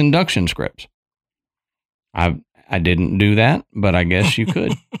hypnosis induction scripts. I didn't do that, but I guess you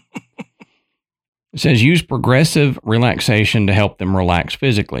could. It says use progressive relaxation to help them relax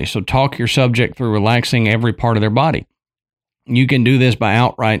physically. So talk your subject through relaxing every part of their body. You can do this by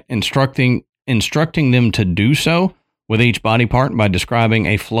outright instructing them to do so with each body part by describing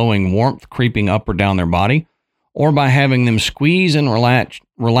a flowing warmth creeping up or down their body, or by having them squeeze and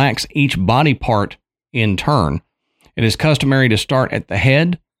relax each body part in turn. It is customary to start at the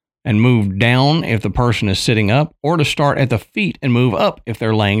head and move down if the person is sitting up, or to start at the feet and move up if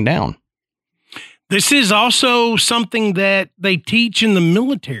they're laying down. This is also something that they teach in the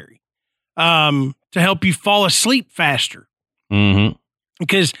military to help you fall asleep faster. Mm-hmm.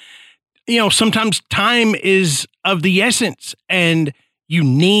 Because, sometimes time is of the essence and you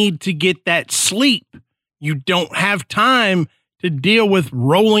need to get that sleep. You don't have time to deal with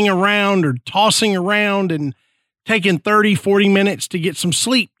rolling around or tossing around and taking 30, 40 minutes to get some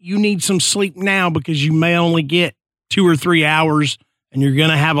sleep. You need some sleep now because you may only get 2 or 3 hours and you're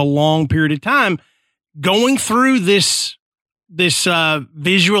going to have a long period of time. Going through this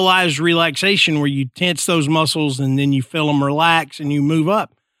visualized relaxation where you tense those muscles and then you feel them relax and you move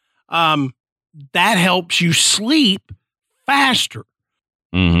up, that helps you sleep faster.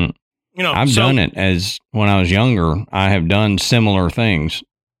 Mm-hmm. I've done it as when I was younger. I have done similar things.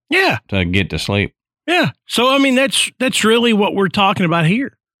 Yeah. To get to sleep. Yeah. So, that's really what we're talking about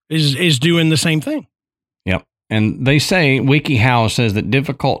here is doing the same thing. Yep. And they say, WikiHow says that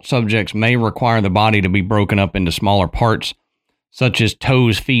difficult subjects may require the body to be broken up into smaller parts, such as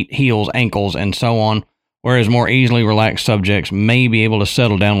toes, feet, heels, ankles, and so on, whereas more easily relaxed subjects may be able to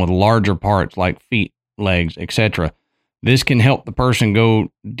settle down with larger parts like feet, legs, etc. This can help the person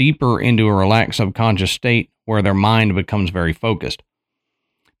go deeper into a relaxed subconscious state where their mind becomes very focused.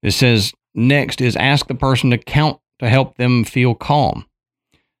 It says, next is ask the person to count to help them feel calm.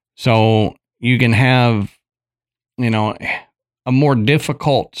 So you can have, a more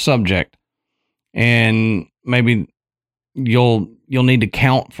difficult subject and maybe you'll need to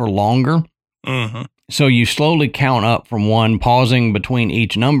count for longer. Mm-hmm. So you slowly count up from 1, pausing between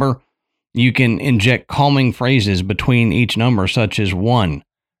each number. You can inject calming phrases between each number, such as 1,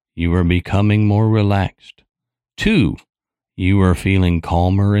 you are becoming more relaxed. 2, you are feeling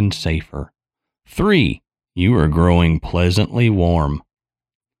calmer and safer. 3, you are growing pleasantly warm.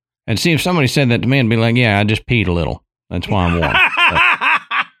 And see, if somebody said that to me, I'd be like, yeah, I just peed a little. That's why I'm warm.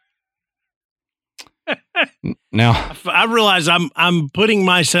 Now, I realize I'm putting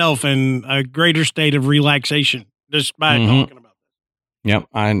myself in a greater state of relaxation just by talking about this.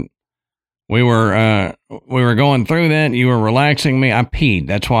 Yep, we were going through that. You were relaxing me. I peed.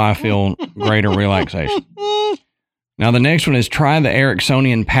 That's why I feel greater relaxation. Now, the next one is try the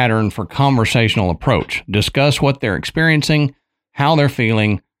Ericksonian pattern for conversational approach. Discuss what they're experiencing, how they're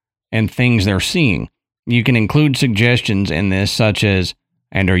feeling, and things they're seeing. You can include suggestions in this, such as,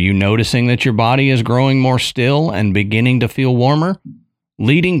 and are you noticing that your body is growing more still and beginning to feel warmer?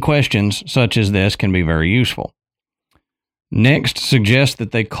 Leading questions such as this can be very useful. Next, suggest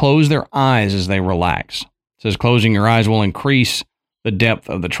that they close their eyes as they relax. It says closing your eyes will increase the depth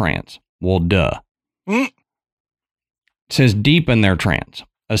of the trance. Well, duh. It says deepen their trance.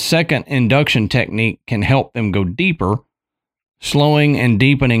 A second induction technique can help them go deeper. Slowing and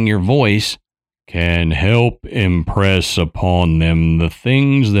deepening your voice can help impress upon them the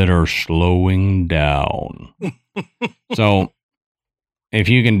things that are slowing down. So, if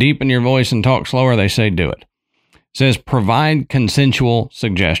you can deepen your voice and talk slower, they say do it. It says provide consensual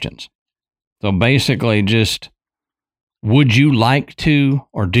suggestions. So basically just, would you like to,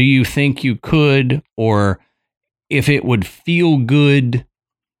 or do you think you could, or if it would feel good,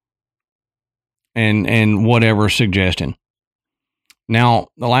 and whatever suggestion. Now,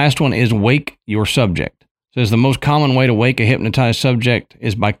 the last one is wake your subject. It says the most common way to wake a hypnotized subject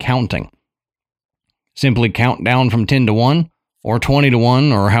is by counting. Simply count down from 10 to 1 or 20 to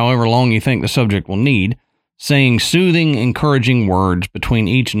 1 or however long you think the subject will need, saying soothing, encouraging words between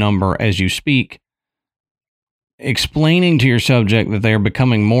each number as you speak, explaining to your subject that they are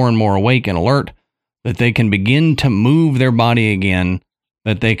becoming more and more awake and alert, that they can begin to move their body again,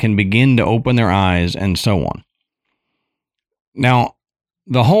 that they can begin to open their eyes, and so on. Now,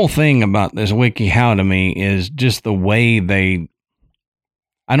 the whole thing about this WikiHow to me is just the way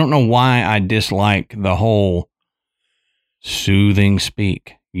I don't know why I dislike the whole soothing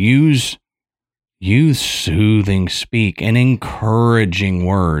speak. Use soothing speak and encouraging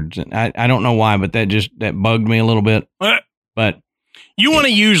words. I don't know why, but that bugged me a little bit. But you want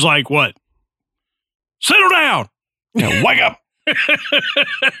to use like what? Settle down. Wake up.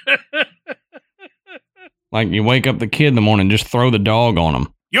 Like you wake up the kid in the morning, just throw the dog on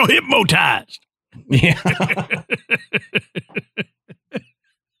them. You're hypnotized. Yeah.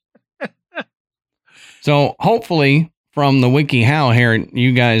 So hopefully from the WikiHow here,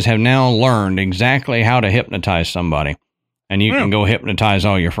 you guys have now learned exactly how to hypnotize somebody, and you can go hypnotize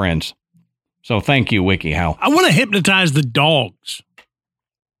all your friends. So thank you, WikiHow. I want to hypnotize the dogs.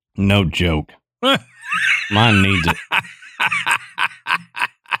 No joke. Mine needs it.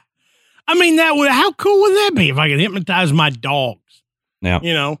 I mean, how cool would that be if I could hypnotize my dogs? Yeah.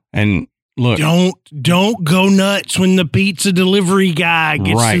 You know? And look. Don't go nuts when the pizza delivery guy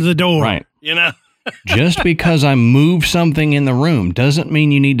gets to the door. Right. You know? Just because I move something in the room doesn't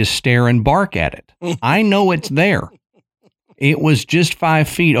mean you need to stare and bark at it. I know it's there. It was just 5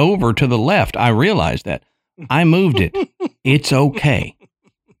 feet over to the left. I realized that. I moved it. It's okay.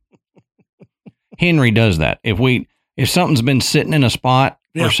 Henry does that. If something's been sitting in a spot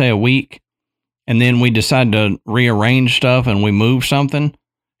for say a week, and then we decide to rearrange stuff and we move something,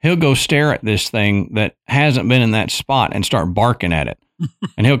 he'll go stare at this thing that hasn't been in that spot and start barking at it.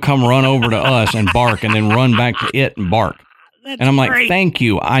 And he'll come run over to us and bark and then run back to it and bark. And I'm like, thank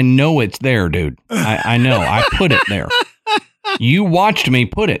you. I know it's there, dude. I know. I put it there. You watched me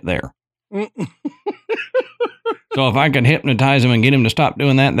put it there. So if I could hypnotize him and get him to stop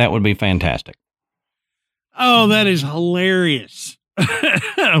doing that, that would be fantastic. Oh, that is hilarious.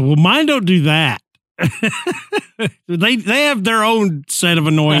 Well, mine don't do that. They have their own set of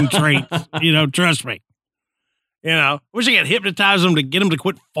annoying traits, trust me. Wish I could hypnotize them to get them to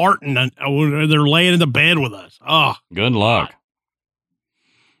quit farting when they're laying in the bed with us. Oh, good luck. God.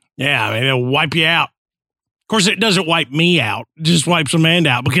 Yeah, I mean, it'll wipe you out. Of course, it doesn't wipe me out. It just wipes Amanda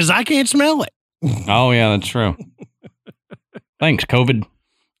out because I can't smell it. Oh, yeah, that's true. Thanks, COVID.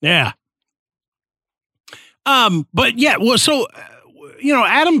 Yeah. But yeah, well, so,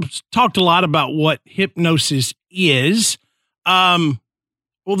 Adam's talked a lot about what hypnosis is. Well,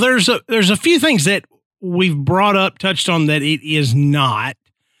 there's a few things that we've brought up, touched on that it is not.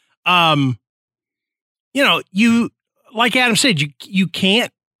 like Adam said, you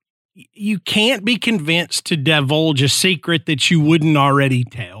can't be convinced to divulge a secret that you wouldn't already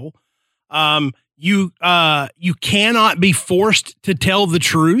tell. You cannot be forced to tell the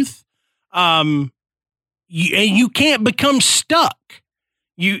truth. You can't become stuck.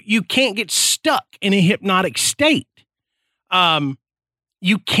 You can't get stuck in a hypnotic state.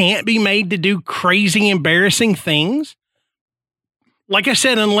 You can't be made to do crazy, embarrassing things. Like I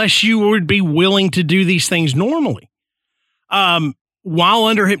said, unless you would be willing to do these things normally. While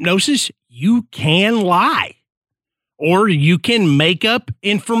under hypnosis, you can lie or you can make up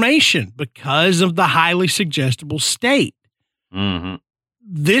information because of the highly suggestible state. Mm-hmm.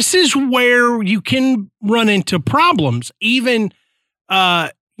 This is where you can run into problems. Even,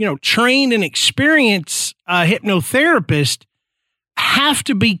 trained and experienced hypnotherapists have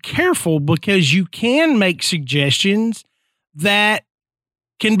to be careful because you can make suggestions that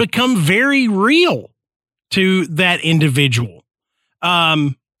can become very real to that individual.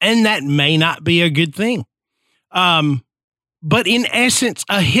 And that may not be a good thing. But in essence,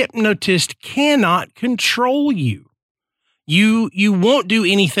 a hypnotist cannot control you. You won't do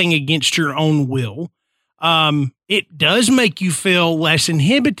anything against your own will. It does make you feel less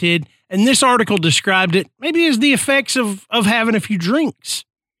inhibited. And this article described it maybe as the effects of having a few drinks.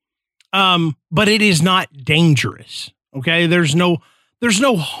 But it is not dangerous. Okay. There's no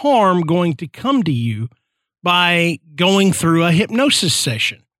harm going to come to you by going through a hypnosis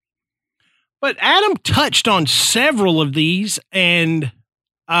session. But Adam touched on several of these, and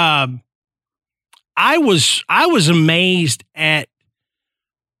I was amazed at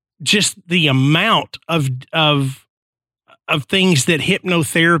just the amount of things that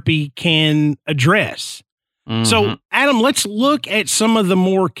hypnotherapy can address. Mm-hmm. So, Adam, let's look at some of the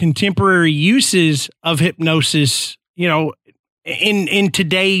more contemporary uses of hypnosis, in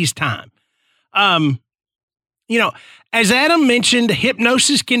today's time. As Adam mentioned,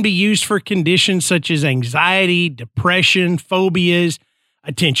 hypnosis can be used for conditions such as anxiety, depression, phobias,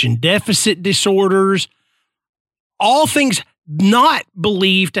 attention deficit disorders, all things not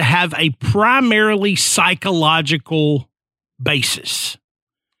believed to have a primarily psychological basis.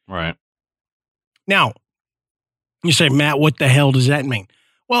 Right. Now, you say, Matt, what the hell does that mean?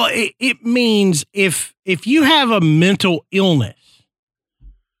 Well, it means if you have a mental illness,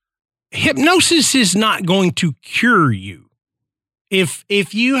 hypnosis is not going to cure you.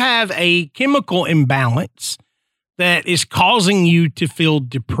 If you have a chemical imbalance that is causing you to feel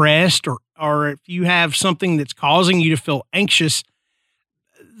depressed, or if you have something that's causing you to feel anxious,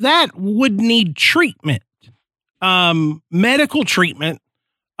 that would need treatment, medical treatment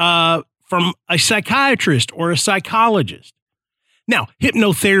from a psychiatrist or a psychologist. Now,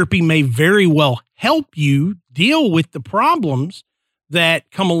 hypnotherapy may very well help you deal with the problems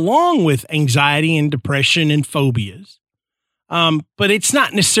that come along with anxiety and depression and phobias. But it's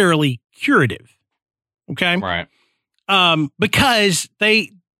not necessarily curative. Okay. Right. Because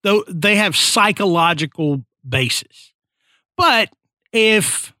they have psychological basis. But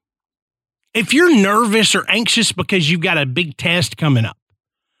if you're nervous or anxious because you've got a big test coming up,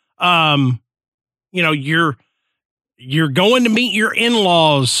 you're going to meet your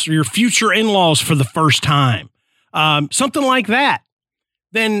in-laws, your future in-laws for the first time, something like that,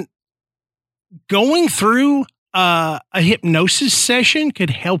 then going through a hypnosis session could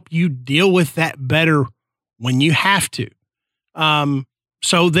help you deal with that better when you have to,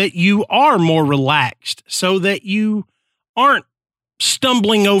 so that you are more relaxed, so that you aren't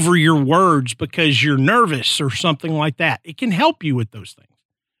stumbling over your words because you're nervous or something like that. It can help you with those things.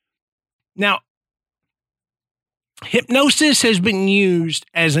 Now, hypnosis has been used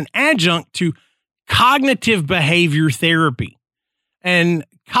as an adjunct to cognitive behavior therapy. And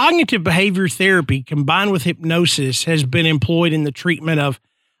cognitive behavior therapy combined with hypnosis has been employed in the treatment of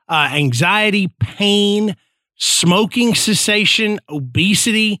anxiety, pain, smoking cessation,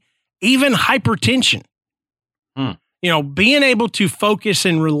 obesity, even hypertension. Being able to focus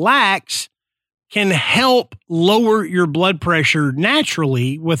and relax can help lower your blood pressure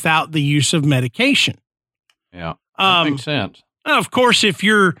naturally without the use of medication. Yeah, that makes sense. Of course, if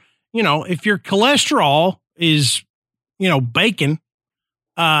your cholesterol is, bacon,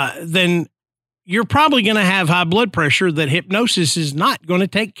 then you're probably going to have high blood pressure that hypnosis is not going to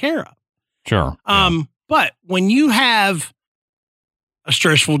take care of. Sure. But when you have a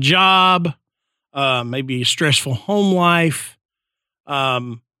stressful job, maybe a stressful home life,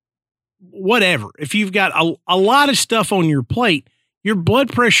 whatever, if you've got a lot of stuff on your plate, your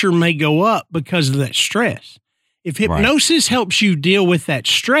blood pressure may go up because of that stress. If hypnosis helps you deal with that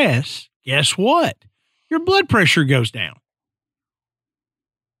stress, guess what? Your blood pressure goes down.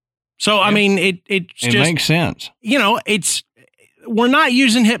 So, I mean, it's It just, makes sense. we're not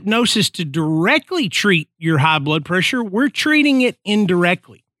using hypnosis to directly treat your high blood pressure. We're treating it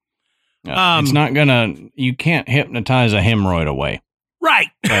indirectly. It's not you can't hypnotize a hemorrhoid away. Right.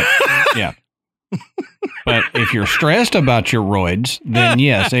 But, yeah. But if you're stressed about your roids, then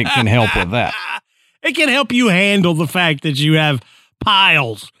yes, it can help with that. It can help you handle the fact that you have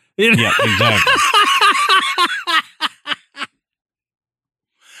piles. Yeah, exactly.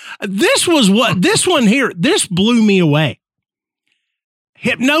 This one here, this blew me away.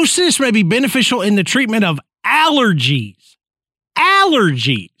 Hypnosis may be beneficial in the treatment of allergies.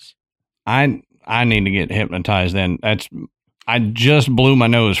 Allergies. I need to get hypnotized then. I just blew my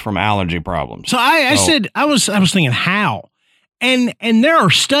nose from allergy problems. So I said, I was thinking how, and there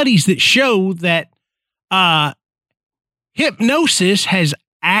are studies that show that hypnosis has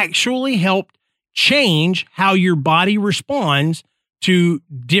actually helped change how your body responds to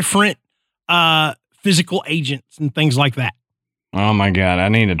different physical agents and things like that. Oh my God, I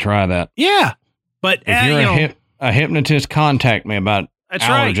need to try that. Yeah, but if you're a hypnotist, contact me about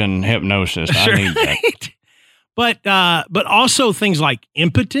allergen hypnosis. I need that. But also things like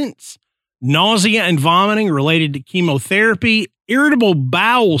impotence, nausea and vomiting related to chemotherapy, irritable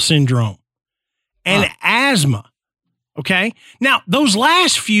bowel syndrome, and asthma. Okay. Now, those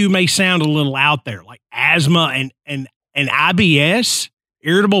last few may sound a little out there, like asthma and IBS,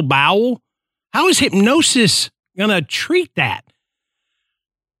 irritable bowel. How is hypnosis going to treat that?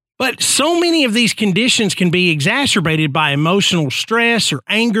 But so many of these conditions can be exacerbated by emotional stress or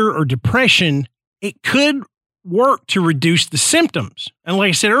anger or depression. It could work to reduce the symptoms. And like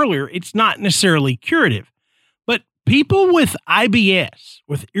I said earlier, it's not necessarily curative. But people with IBS,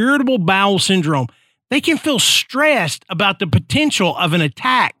 with irritable bowel syndrome, they can feel stressed about the potential of an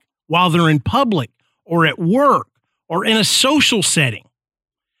attack while they're in public or at work or in a social setting.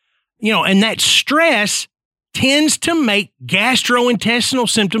 And that stress tends to make gastrointestinal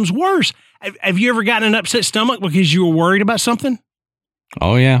symptoms worse. Have you ever gotten an upset stomach because you were worried about something?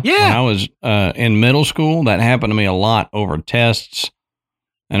 Oh, yeah. Yeah. When I was in middle school, that happened to me a lot over tests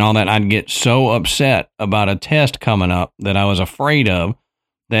and all that. I'd get so upset about a test coming up that I was afraid of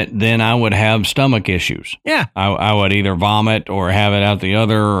that then I would have stomach issues. Yeah. I would either vomit or have it out the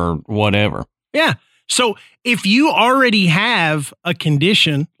other or whatever. Yeah. So if you already have a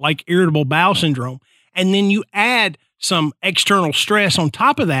condition like irritable bowel syndrome, and then you add some external stress on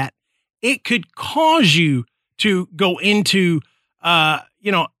top of that, it could cause you to go into,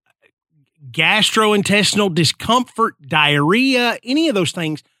 gastrointestinal discomfort, diarrhea, any of those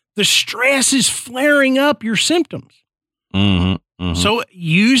things. The stress is flaring up your symptoms. Mm-hmm, mm-hmm. So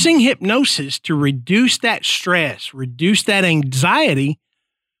using hypnosis to reduce that stress, reduce that anxiety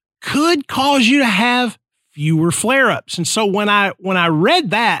could cause you to have fewer flare-ups. And so when I read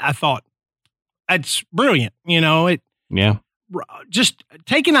that, I thought, that's brilliant. Yeah. Just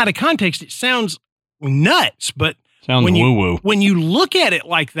taken out of context, it sounds nuts, but sounds woo-woo. When you look at it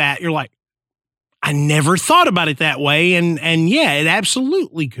like that, you're like, I never thought about it that way. And yeah, it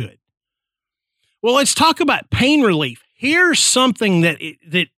absolutely could. Well, let's talk about pain relief. Here's something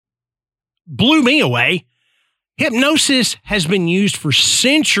that blew me away. Hypnosis has been used for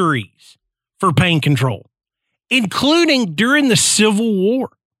centuries for pain control, including during the Civil War.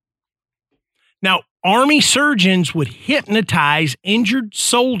 Now, Army surgeons would hypnotize injured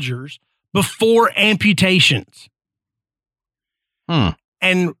soldiers before amputations.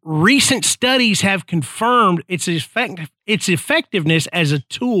 And recent studies have confirmed its effectiveness as a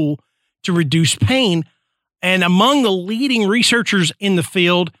tool to reduce pain. And among the leading researchers in the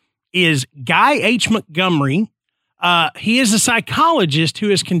field is Guy H. Montgomery. He is a psychologist who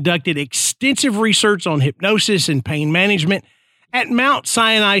has conducted extensive research on hypnosis and pain management at Mount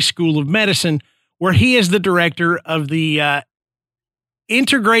Sinai School of Medicine, where he is the director of the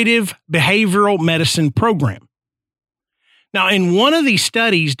Integrative Behavioral Medicine Program. Now, in one of these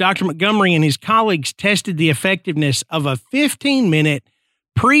studies, Dr. Montgomery and his colleagues tested the effectiveness of a 15-minute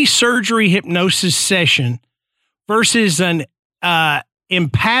pre-surgery hypnosis session versus an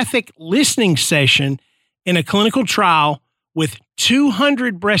empathic listening session in a clinical trial with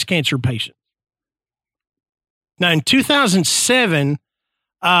 200 breast cancer patients. Now, in 2007,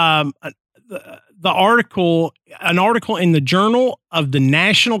 an article in the Journal of the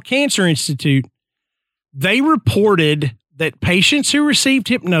National Cancer Institute, they reported that patients who received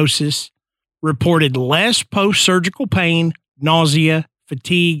hypnosis reported less post-surgical pain, nausea,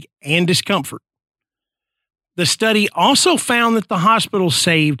 fatigue, and discomfort. The study also found that the hospital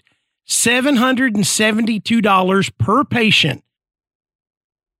saved $772 per patient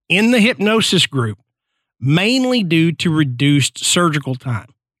in the hypnosis group, mainly due to reduced surgical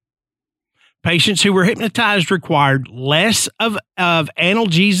time. patients who were hypnotized required less of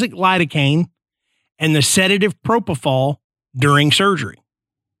analgesic lidocaine and the sedative propofol during surgery.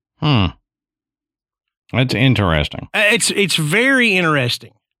 That's interesting. It's very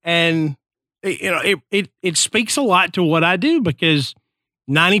interesting. And it speaks a lot to what I do, because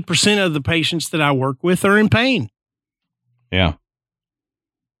 90% of the patients that I work with are in pain. Yeah.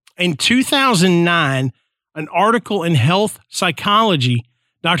 In 2009, an article in Health Psychology,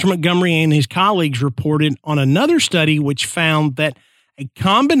 Dr. Montgomery and his colleagues reported on another study which found that a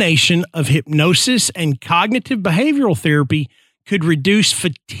combination of hypnosis and cognitive behavioral therapy could reduce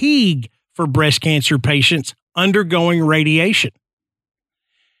fatigue for breast cancer patients undergoing radiation.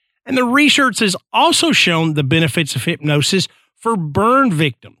 And the research has also shown the benefits of hypnosis for burn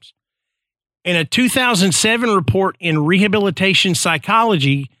victims. In a 2007 report in Rehabilitation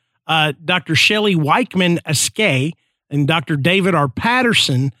Psychology, Dr. Shelley Weichman-Askey and Dr. David R.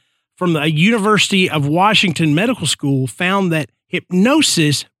 Patterson from the University of Washington Medical School found that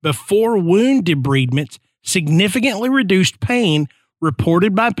hypnosis before wound debridements significantly reduced pain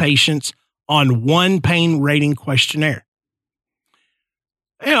reported by patients on one pain rating questionnaire.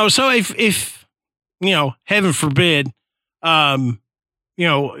 So if heaven forbid, we've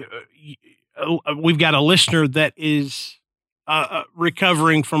got a listener that is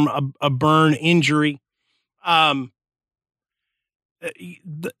recovering from a burn injury.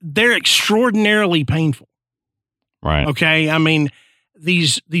 They're extraordinarily painful. Right. Okay. I mean,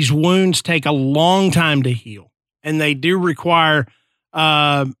 these wounds take a long time to heal, and they do require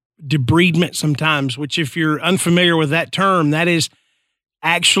debridement sometimes, which, if you're unfamiliar with that term, that is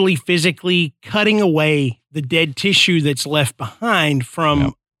actually physically cutting away the dead tissue that's left behind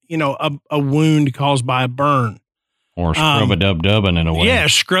from, a wound caused by a burn. Or scrub-a-dub-dubbing it away. Yeah,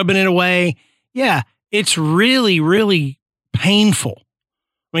 scrubbing it away. Yeah, it's really, really painful.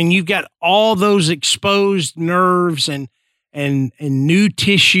 I mean, you've got all those exposed nerves and new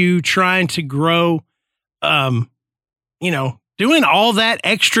tissue trying to grow. Doing all that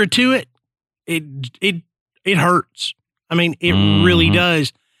extra to it, it hurts. I mean, it really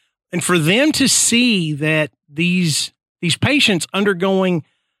does. And for them to see that these patients undergoing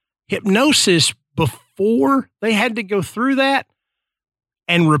hypnosis before they had to go through that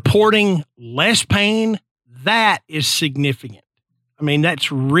and reporting less pain, that is significant. I mean,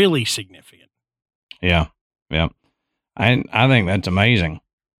 that's really significant. Yeah. Yeah. I think that's amazing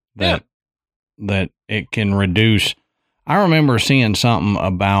that it can reduce. I remember seeing something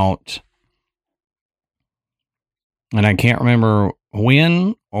about, and I can't remember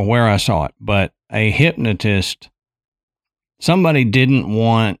when or where I saw it, but a hypnotist, somebody didn't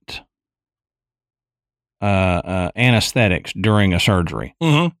want anesthetics during a surgery.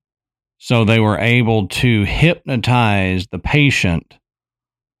 Mm-hmm. So they were able to hypnotize the patient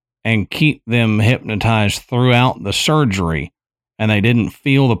and keep them hypnotized throughout the surgery, and they didn't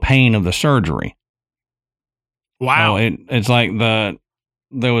feel the pain of the surgery. Wow. So it's like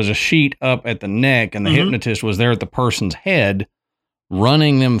there was a sheet up at the neck, and the hypnotist was there at the person's head,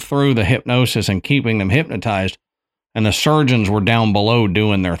 running them through the hypnosis and keeping them hypnotized, and the surgeons were down below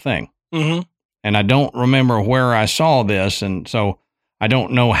doing their thing. Mm-hmm. And I don't remember where I saw this, and so I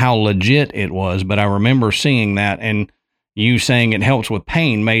don't know how legit it was, but I remember seeing that, and you saying it helps with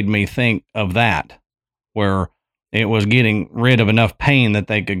pain made me think of that, where it was getting rid of enough pain that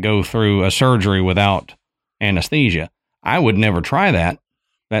they could go through a surgery without anesthesia. I would never try that.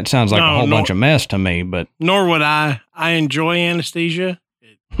 That sounds like a whole bunch of mess to me, but. Nor would I. I enjoy anesthesia.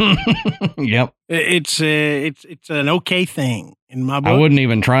 Yep. It's an okay thing in my book. I wouldn't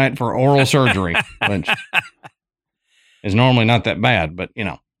even try it for oral surgery, which is normally not that bad, but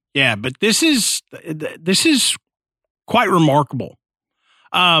Yeah, but this is quite remarkable.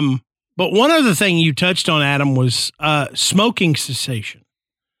 But one other thing you touched on, Adam, was smoking cessation.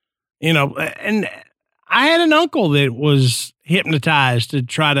 And I had an uncle that was hypnotized to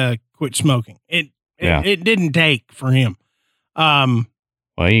try to quit smoking. It didn't take for him.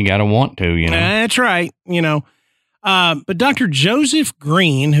 Well, you got to want to, That's right. But Dr. Joseph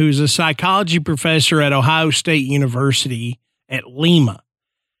Green, who's a psychology professor at Ohio State University at Lima,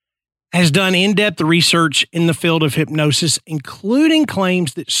 has done in-depth research in the field of hypnosis, including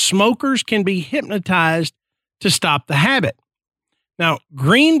claims that smokers can be hypnotized to stop the habit. Now,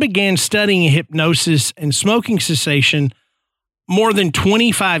 Green began studying hypnosis and smoking cessation more than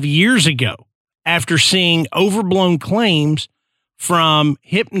 25 years ago after seeing overblown claims from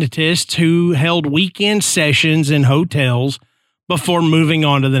hypnotists who held weekend sessions in hotels before moving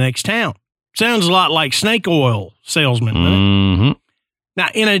on to the next town. Sounds a lot like snake oil salesmen, doesn't it? Now,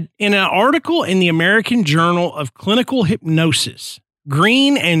 in an article in the American Journal of Clinical Hypnosis,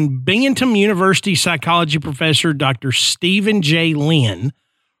 Green and Binghamton University psychology professor Dr. Stephen J. Lynn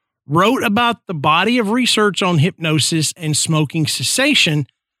wrote about the body of research on hypnosis and smoking cessation,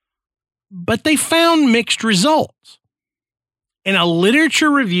 but they found mixed results. In a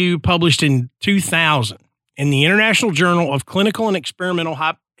literature review published in 2000 in the International Journal of Clinical and Experimental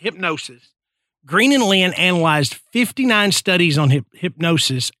Hypnosis, Green and Lynn analyzed 59 studies on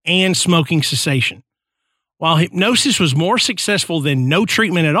hypnosis and smoking cessation. While hypnosis was more successful than no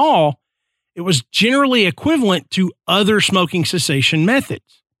treatment at all, it was generally equivalent to other smoking cessation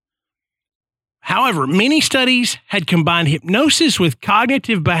methods. However, many studies had combined hypnosis with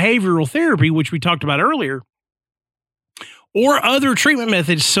cognitive behavioral therapy, which we talked about earlier, or other treatment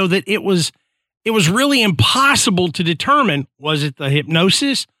methods, so that it was really impossible to determine, was it the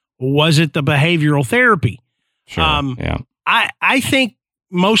hypnosis or was it the behavioral therapy? Sure. Yeah. I think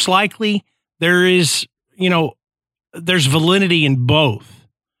most likely there's validity in both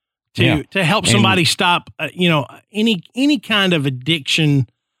to help somebody stop, any kind of addiction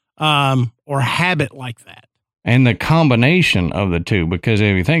or habit like that. And the combination of the two, because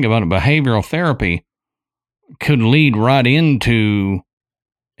if you think about it, behavioral therapy could lead right into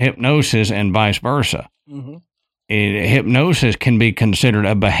hypnosis and vice versa. Mm-hmm. Hypnosis can be considered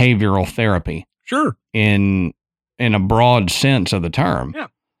a behavioral therapy. Sure. In a broad sense of the term. Yeah.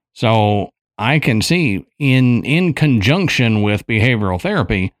 So I can see in conjunction with behavioral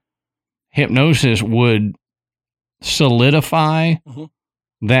therapy, hypnosis would solidify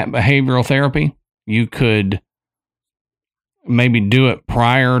that behavioral therapy. You could maybe do it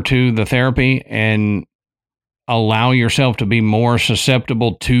prior to the therapy and allow yourself to be more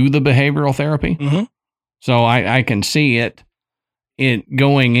susceptible to the behavioral therapy. Mm-hmm. So I can see it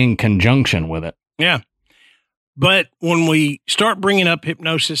going in conjunction with it. Yeah. But when we start bringing up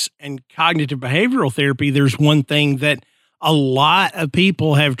hypnosis and cognitive behavioral therapy, there's one thing that a lot of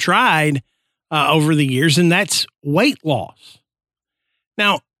people have tried over the years, and that's weight loss.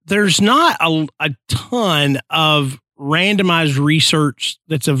 Now, there's not a ton of randomized research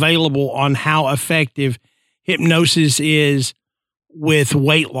that's available on how effective hypnosis is with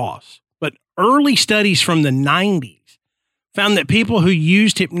weight loss. But early studies from the 90s found that people who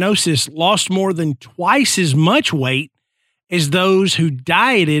used hypnosis lost more than twice as much weight as those who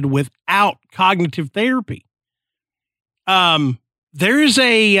dieted without cognitive therapy. There's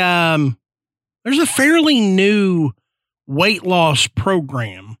a fairly new weight loss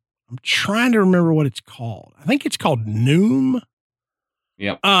program. I'm trying to remember what it's called. I think it's called Noom.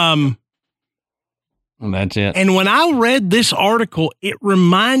 Yep. That's it. And when I read this article, it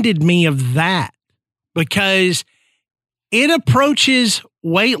reminded me of that because it approaches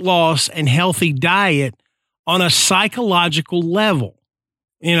weight loss and healthy diet on a psychological level,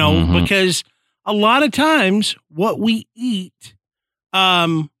 because a lot of times what we eat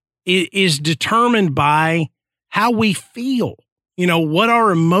is determined by how we feel, what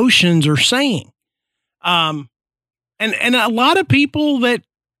our emotions are saying. And a lot of people that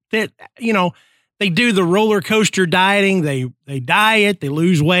they do the roller coaster dieting. They diet, they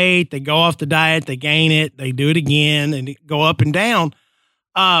lose weight, they go off the diet, they gain it, they do it again, and go up and down.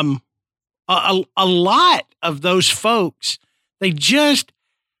 A lot of those folks, they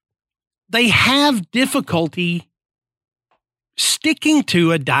have difficulty sticking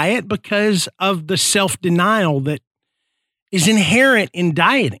to a diet because of the self-denial that is inherent in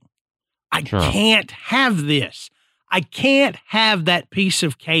dieting. I can't have this. I can't have that piece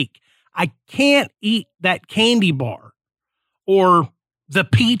of cake. I can't eat that candy bar or the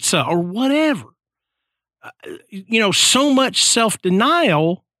pizza or whatever. So much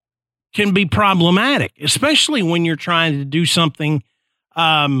self-denial can be problematic, especially when you're trying to do something,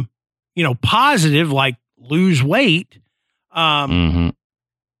 positive like lose weight. But,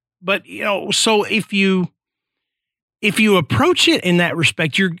 so if you approach it in that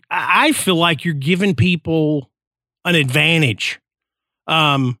respect, I feel like you're giving people an advantage.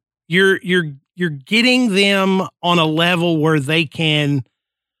 You're getting them on a level where they can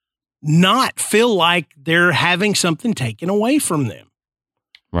not feel like they're having something taken away from them.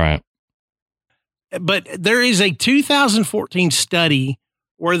 Right. But there is a 2014 study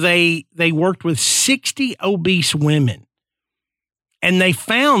where they worked with 60 obese women, and they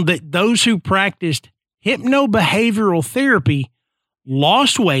found that those who practiced hypnobehavioral therapy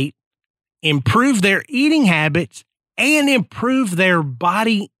lost weight, improved their eating habits, and improved their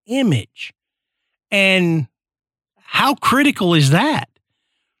body image. And how critical is that?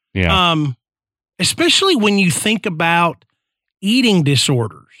 Yeah. Especially when you think about eating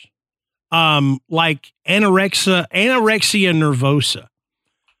disorders, like anorexia nervosa,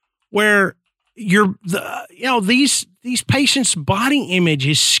 where these patients' body image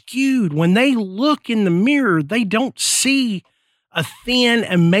is skewed. When they look in the mirror, they don't see a thin,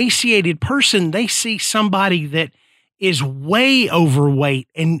 emaciated person. They see somebody that is way overweight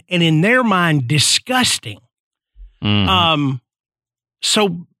and in their mind disgusting.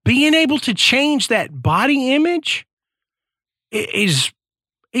 So being able to change that body image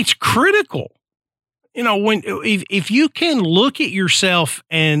it's critical. If you can look at yourself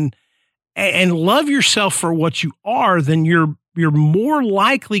and love yourself for what you are, then you're more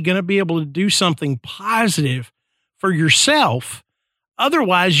likely going to be able to do something positive for yourself.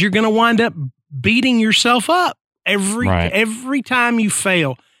 Otherwise, you're going to wind up beating yourself up every time you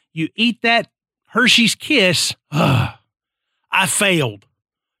fail. You eat that Hershey's Kiss. I failed.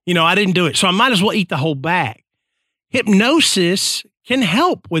 I didn't do it, so I might as well eat the whole bag. Hypnosis can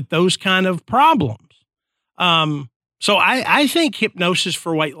help with those kind of problems. So I think hypnosis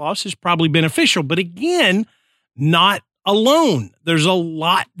for weight loss is probably beneficial, but again, not alone. There's a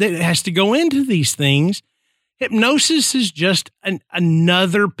lot that has to go into these things. Hypnosis is just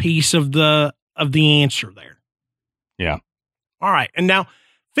another piece of the answer there. Yeah. All right. And now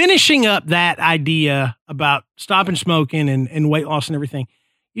finishing up that idea about stopping smoking and weight loss and everything,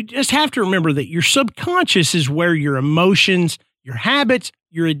 you just have to remember that your subconscious is where your emotions, your habits,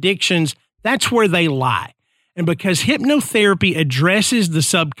 your addictions, that's where they lie. And because hypnotherapy addresses the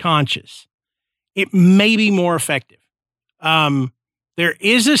subconscious, it may be more effective. There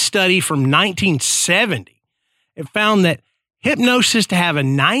is a study from 1970. It found that hypnosis to have a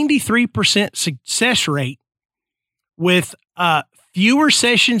 93% success rate with fewer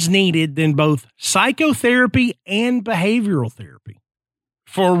sessions needed than both psychotherapy and behavioral therapy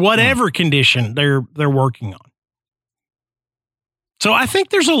for whatever condition they're working on. So I think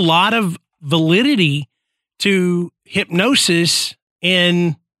there's a lot of validity to hypnosis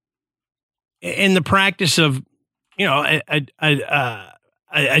in the practice of,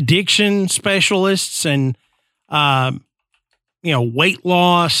 addiction specialists and, weight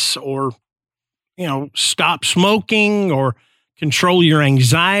loss or, stop smoking or control your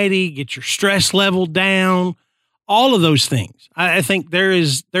anxiety, get your stress level down, all of those things. I think there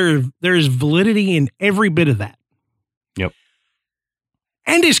is validity in every bit of that. Yep.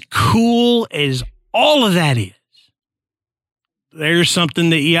 And as cool as all of that is, there's something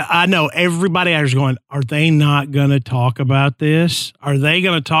that, I know everybody out there is going, are they not going to talk about this? Are they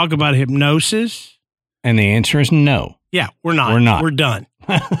going to talk about hypnosis? And the answer is no. Yeah, we're not. We're not. We're done.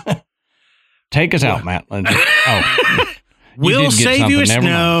 Take us out, Matt. We'll save you.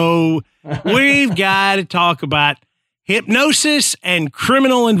 No, we've got to talk about hypnosis and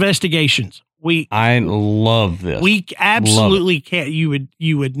criminal investigations. I love this. We absolutely can't.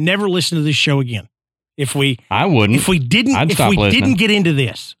 You would never listen to this show again I wouldn't. If we didn't get into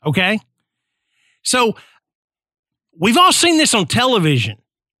this. Okay. So we've all seen this on television.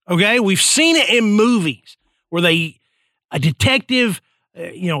 Okay. We've seen it in movies where a detective,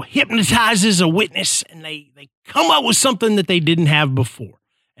 hypnotizes a witness and they come up with something that they didn't have before,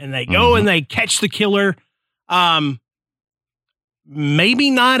 and they go and they catch the killer. Maybe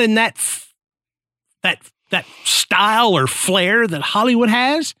not in that style or flair that Hollywood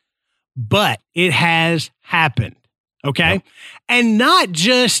has, but it has happened. Okay. Yep. And not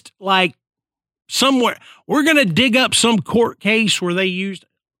just like somewhere we're going to dig up some court case where they used.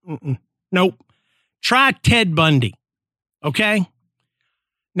 Nope. Try Ted Bundy. Okay.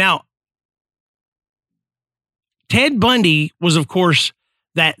 Now, Ted Bundy was, of course,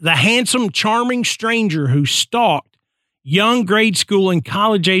 the handsome, charming stranger who stalked young grade school and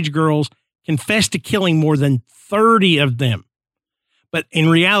college age girls, confessed to killing more than 30 of them. But in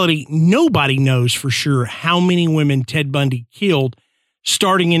reality, nobody knows for sure how many women Ted Bundy killed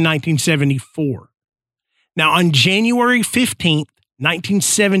starting in 1974. Now, on January 15th,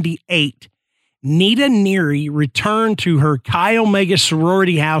 1978, Nita Neary returned to her Chi Omega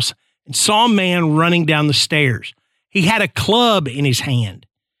sorority house and saw a man running down the stairs. He had a club in his hand.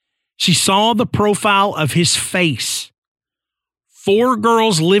 She saw the profile of his face. 4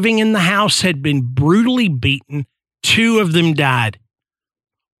 girls living in the house had been brutally beaten. 2 of them died.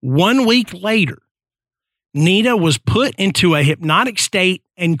 1 week later, Nita was put into a hypnotic state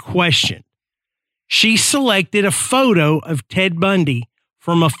and questioned. She selected a photo of Ted Bundy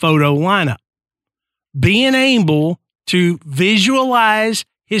from a photo lineup. Being able to visualize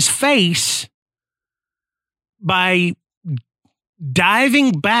his face by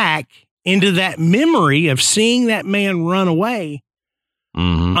diving back into that memory of seeing that man run away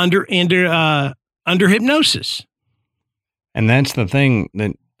under hypnosis. And that's the thing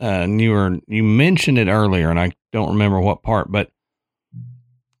that you mentioned it earlier, and I don't remember what part, but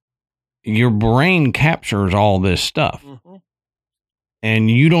your brain captures all this stuff. Mm-hmm.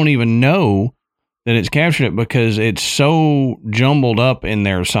 And you don't even know that it's captured it because it's so jumbled up in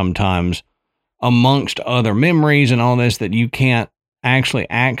there sometimes amongst other memories and all this that you can't actually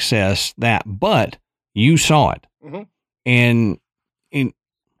access that, but you saw it. Mm-hmm. And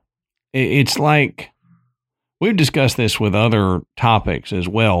it's like, we've discussed this with other topics as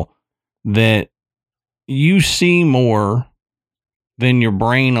well, that you see more than your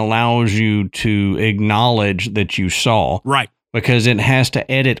brain allows you to acknowledge that you saw. Right. Because it has to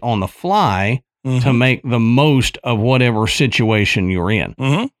edit on the fly to make the most of whatever situation you're in.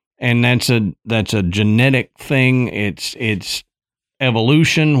 Mm-hmm. And that's a genetic thing. It's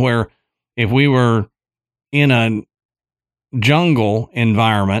evolution, where if we were in a jungle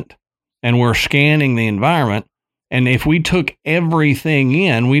environment and we're scanning the environment, and if we took everything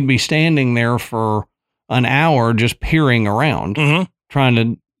in, we'd be standing there for an hour just peering around, trying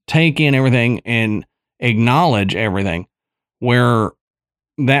to take in everything and acknowledge everything, where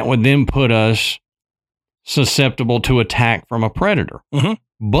that would then put us susceptible to attack from a predator.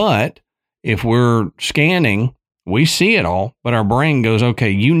 But if we're scanning, we see it all, but our brain goes, okay,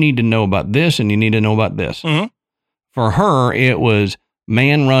 you need to know about this and you need to know about this. For her, it was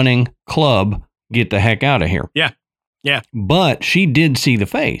man running, club, get the heck out of here. Yeah. Yeah. But she did see the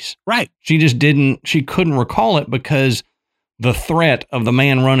face. Right. She just she couldn't recall it because the threat of the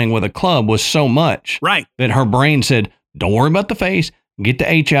man running with a club was so much. Right. That her brain said, don't worry about the face, get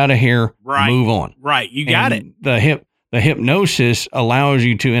the H out of here, move on. Right. You got it. The hypnosis allows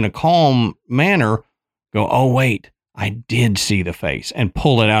you to, in a calm manner, go, oh, wait, I did see the face, and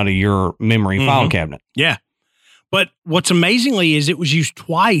pull it out of your memory file cabinet. Yeah. But what's amazingly is it was used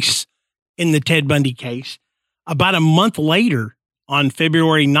twice in the Ted Bundy case. About a month later, on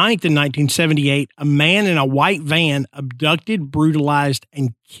February 9th in 1978, a man in a white van abducted, brutalized,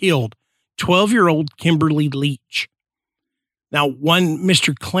 and killed 12-year-old Kimberly Leach. Now, one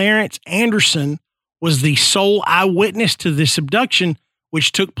Mr. Clarence Anderson was the sole eyewitness to this abduction,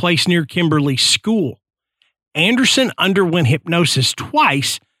 which took place near Kimberly's school. Anderson underwent hypnosis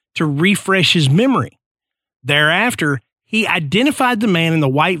twice to refresh his memory. Thereafter, he identified the man in the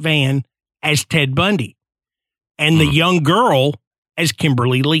white van as Ted Bundy and the young girl as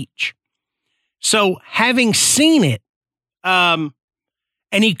Kimberly Leach. So having seen it, and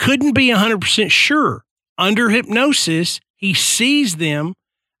he couldn't be 100% sure, under hypnosis, he sees them,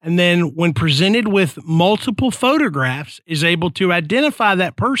 and then when presented with multiple photographs, is able to identify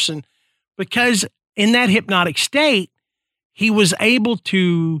that person, because in that hypnotic state, he was able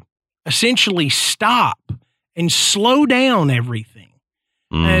to essentially stop and slow down everything.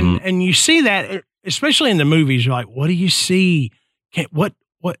 And you see that, especially in the movies, you're like, what do you see? What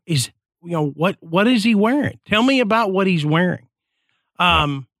is he wearing? Tell me about what he's wearing.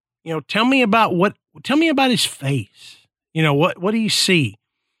 Tell me about his face. What do you see?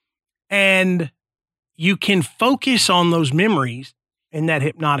 And you can focus on those memories in that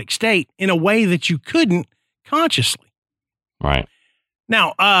hypnotic state in a way that you couldn't consciously. Right.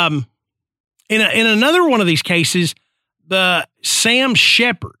 Now, in another one of these cases, the Sam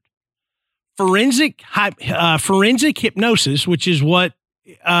Shepard forensic hypnosis, which is what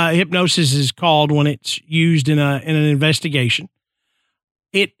hypnosis is called when it's used in an investigation.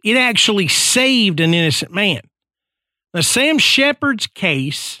 It actually saved an innocent man. Now, Sam Shepard's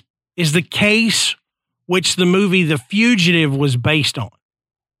case is the case which the movie The Fugitive was based on.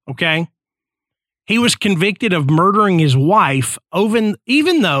 Okay? He was convicted of murdering his wife,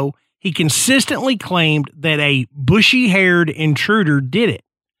 even though he consistently claimed that a bushy-haired intruder did it.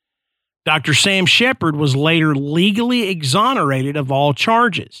 Dr. Sam Shepard was later legally exonerated of all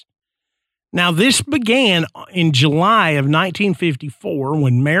charges. Now, this began in July of 1954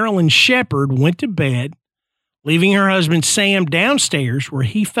 when Marilyn Shepard went to bed, leaving her husband Sam downstairs where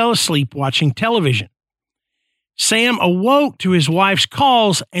he fell asleep watching television. Sam awoke to his wife's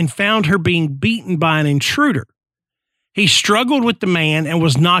calls and found her being beaten by an intruder. He struggled with the man and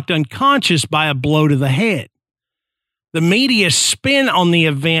was knocked unconscious by a blow to the head. The media's spin on the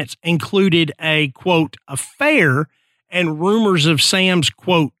events included a, quote, affair and rumors of Sam's,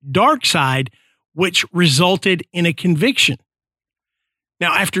 quote, dark side, which resulted in a conviction.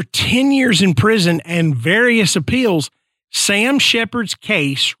 Now, after 10 years in prison and various appeals, Sam Shepard's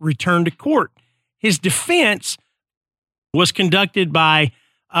case returned to court. His defense was conducted by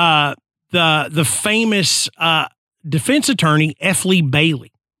the famous defense attorney, F. Lee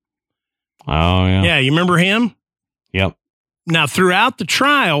Bailey. Oh, yeah. Yeah, you remember him? Yep. Now, throughout the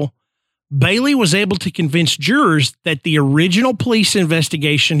trial, Bailey was able to convince jurors that the original police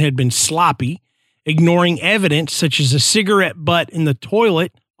investigation had been sloppy, ignoring evidence such as a cigarette butt in the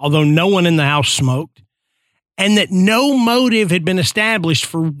toilet although no one in the house smoked, and that no motive had been established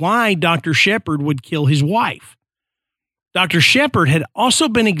for why Dr. Shepard would kill his wife. Dr. Shepard had also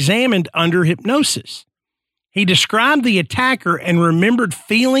been examined under hypnosis. He described the attacker and remembered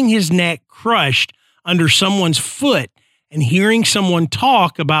feeling his neck crushed under someone's foot and hearing someone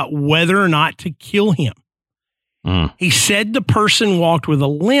talk about whether or not to kill him. He said the person walked with a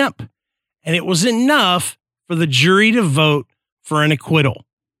limp, and it was enough for the jury to vote for an acquittal.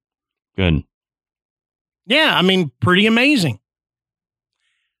 Good. Yeah, I mean, pretty amazing.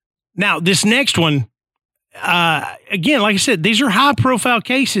 Now, this next one, again, like I said, these are high-profile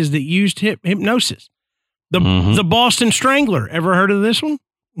cases that used hypnosis. The Boston Strangler. Ever heard of this one?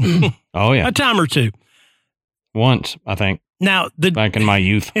 Oh, yeah. A time or two. Once, I think. Now, back in my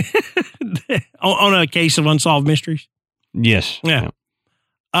youth. On a case of unsolved mysteries? Yes. Yeah.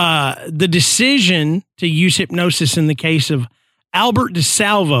 The decision to use hypnosis in the case of Albert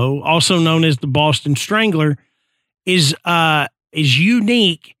DeSalvo, also known as the Boston Strangler, is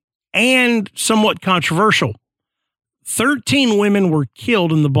unique and somewhat controversial. 13 women were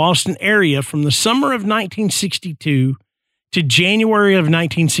killed in the Boston area from the summer of 1962 to January of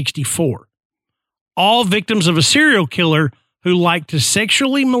 1964. All victims of a serial killer who liked to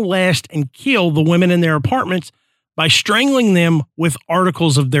sexually molest and kill the women in their apartments by strangling them with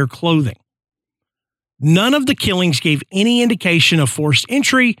articles of their clothing. None of the killings gave any indication of forced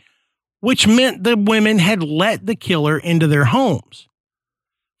entry, which meant the women had let the killer into their homes.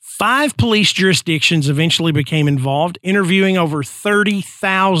 5 police jurisdictions eventually became involved, interviewing over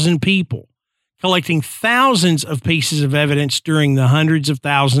 30,000 people, collecting thousands of pieces of evidence during the hundreds of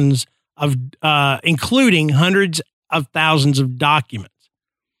thousands of, including hundreds of thousands of documents.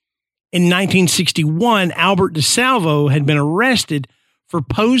 In 1961, Albert DeSalvo had been arrested for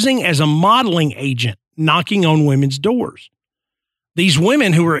posing as a modeling agent, knocking on women's doors. These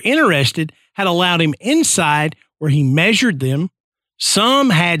women who were interested had allowed him inside where he measured them. Some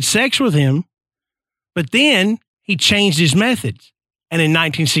had sex with him, but then he changed his methods, and in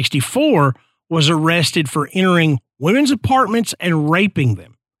 1964 was arrested for entering women's apartments and raping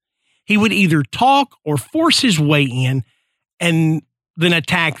them. He would either talk or force his way in and then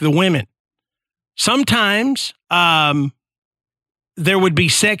attack the women. Sometimes there would be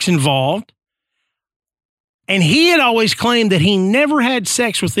sex involved, and he had always claimed that he never had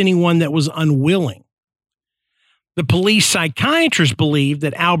sex with anyone that was unwilling. The police psychiatrist believed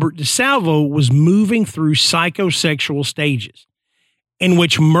that Albert DeSalvo was moving through psychosexual stages, in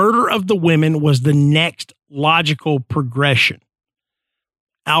which murder of the women was the next logical progression.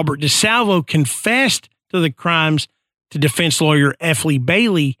 Albert DeSalvo confessed to the crimes to defense lawyer F. Lee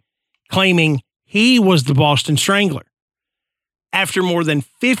Bailey, claiming he was the Boston Strangler. After more than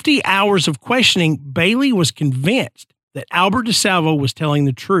 50 hours of questioning, Bailey was convinced that Albert DeSalvo was telling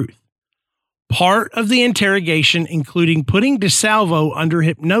the truth. Part of the interrogation including putting DeSalvo under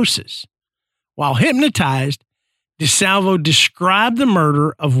hypnosis. While hypnotized, DeSalvo described the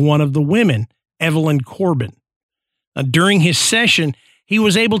murder of one of the women, Evelyn Corbin. Now, during his session, he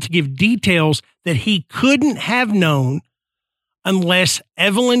was able to give details that he couldn't have known unless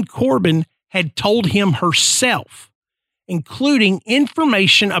Evelyn Corbin had told him herself, including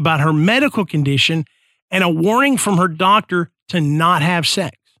information about her medical condition and a warning from her doctor to not have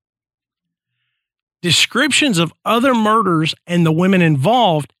sex. Descriptions of other murders and the women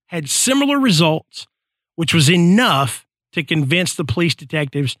involved had similar results, which was enough to convince the police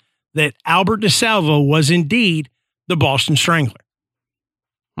detectives that Albert DeSalvo was indeed the Boston Strangler.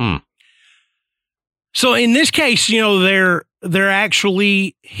 So in this case, you know, they're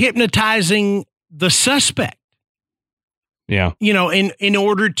actually hypnotizing the suspect. Yeah. You know, in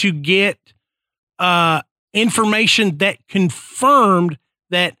order to get information that confirmed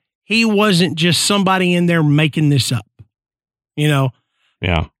that he wasn't just somebody in there making this up. You know,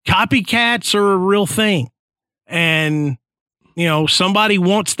 yeah. Copycats are a real thing. And, you know, somebody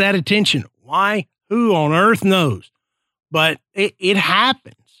wants that attention. Why? Who on earth knows? But it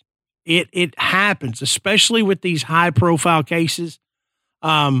happens. It happens, especially with these high profile cases.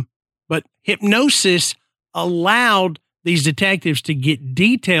 But hypnosis allowed these detectives to get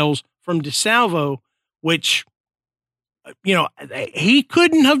details from DeSalvo, which, you know, he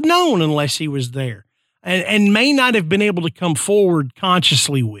couldn't have known unless he was there and may not have been able to come forward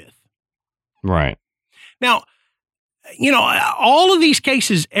consciously with. Right. Now, you know, all of these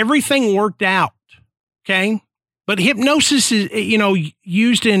cases, everything worked out. Okay. But hypnosis is, you know,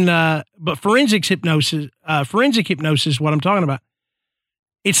 used in, but forensic hypnosis, what I'm talking about,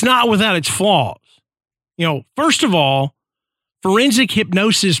 it's not without its flaws. You know, first of all, forensic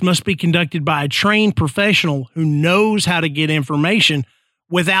hypnosis must be conducted by a trained professional who knows how to get information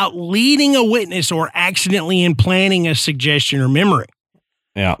without leading a witness or accidentally implanting a suggestion or memory.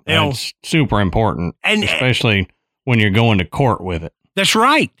 Yeah, that's super important, and especially when you're going to court with it. That's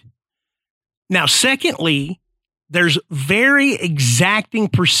right. Now, secondly, there's very exacting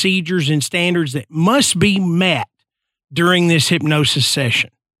procedures and standards that must be met during this hypnosis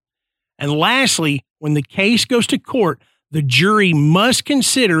session. And lastly, when the case goes to court, the jury must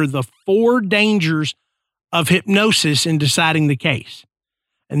consider the 4 dangers of hypnosis in deciding the case.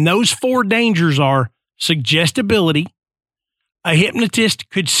 And those 4 dangers are suggestibility. A hypnotist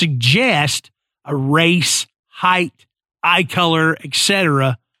could suggest a race, height, eye color,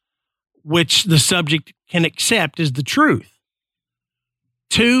 etc., which the subject can accept as the truth.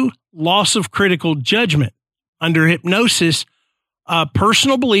 2, loss of critical judgment. Under hypnosis,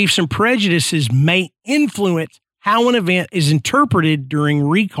 personal beliefs and prejudices may influence how an event is interpreted during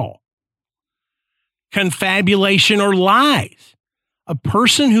recall. Confabulation or lies. A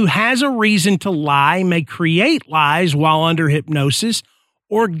person who has a reason to lie may create lies while under hypnosis,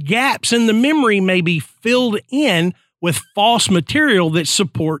 or gaps in the memory may be filled in with false material that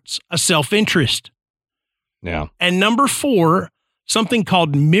supports a self-interest. Yeah. And number 4, something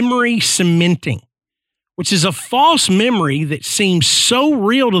called memory cementing, which is a false memory that seems so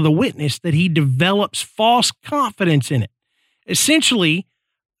real to the witness that he develops false confidence in it. Essentially,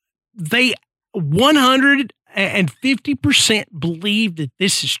 they 150% believe that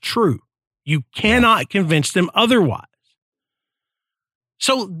this is true. You cannot convince them otherwise.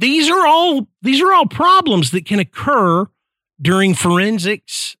 So these are all problems that can occur during forensic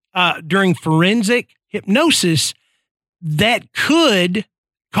hypnosis that could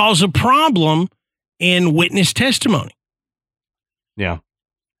cause a problem in witness testimony. Yeah.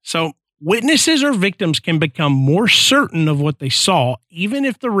 So witnesses or victims can become more certain of what they saw, even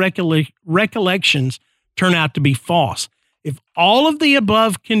if the recollections turn out to be false. If all of the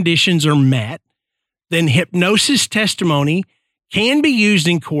above conditions are met, then hypnosis testimony can be used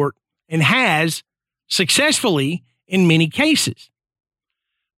in court and has successfully in many cases.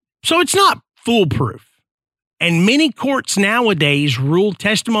 So it's not foolproof. And many courts nowadays rule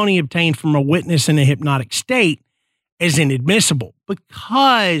testimony obtained from a witness in a hypnotic state as inadmissible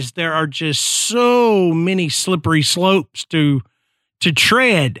because there are just so many slippery slopes to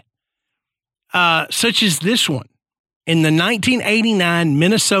tread, such as this one. In the 1989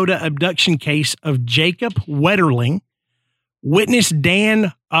 Minnesota abduction case of Jacob Wetterling, witness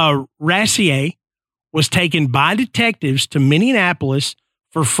Dan Rassier was taken by detectives to Minneapolis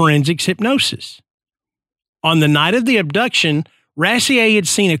for forensics hypnosis. On the night of the abduction, Rassier had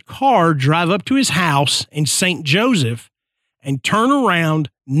seen a car drive up to his house in St. Joseph and turn around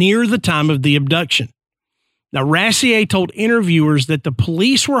near the time of the abduction. Now, Rassier told interviewers that the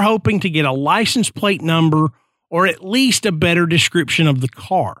police were hoping to get a license plate number or at least a better description of the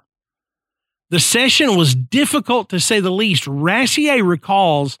car. The session was difficult to say the least. Rassier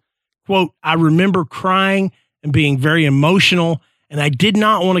recalls, quote, "I remember crying and being very emotional, and I did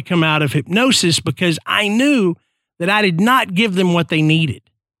not want to come out of hypnosis because I knew that I did not give them what they needed.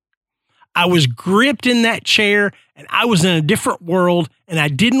 I was gripped in that chair and I was in a different world and I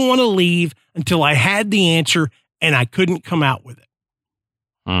didn't want to leave until I had the answer and I couldn't come out with it."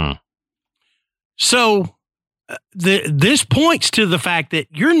 So this points to the fact that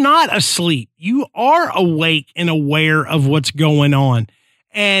you're not asleep. You are awake and aware of what's going on.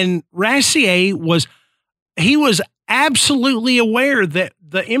 And Rassier was absolutely aware that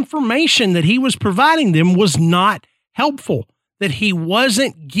the information that he was providing them was not helpful, that he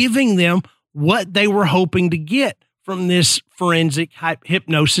wasn't giving them what they were hoping to get from this forensic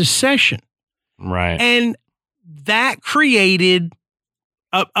hypnosis session. Right. And that created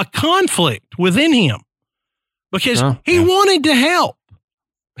a conflict within him because he wanted to help.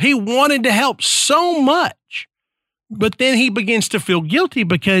 He wanted to help so much, but then he begins to feel guilty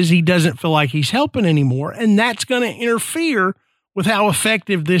because he doesn't feel like he's helping anymore. And that's going to interfere with how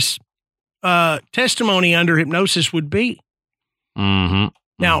effective this testimony under hypnosis would be. Now,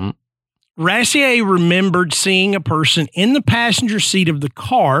 Rassier remembered seeing a person in the passenger seat of the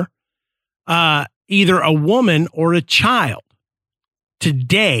car, either a woman or a child.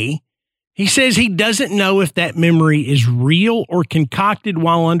 Today, he says he doesn't know if that memory is real or concocted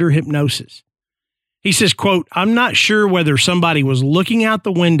while under hypnosis. He says, quote, "I'm not sure whether somebody was looking out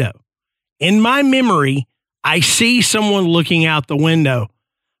the window. In my memory, I see someone looking out the window,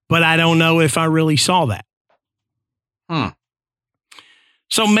 but I don't know if I really saw that."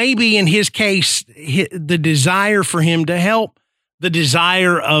 So maybe in his case, the desire for him to help, the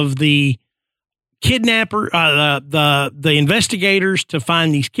desire of the kidnapper, the investigators to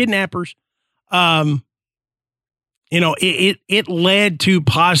find these kidnappers, it led to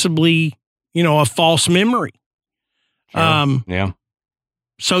possibly, a false memory. Sure. Yeah.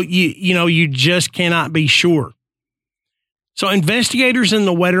 So you just cannot be sure. So investigators in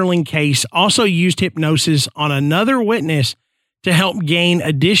the Wetterling case also used hypnosis on another witness to help gain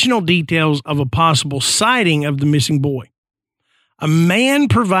additional details of a possible sighting of the missing boy. A man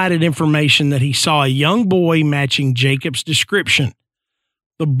provided information that he saw a young boy matching Jacob's description.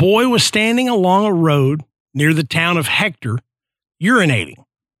 The boy was standing along a road near the town of Hector, urinating,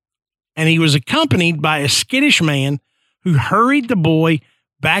 and he was accompanied by a skittish man who hurried the boy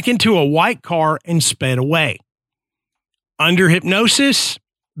back into a white car and sped away. Under hypnosis,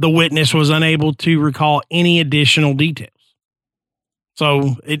 the witness was unable to recall any additional details.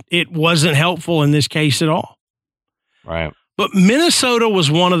 So it wasn't helpful in this case at all. Right. But Minnesota was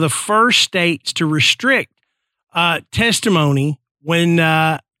one of the first states to restrict testimony when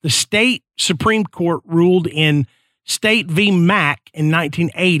the state Supreme Court ruled in State v. Mack in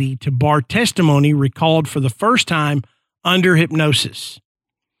 1980 to bar testimony recalled for the first time under hypnosis.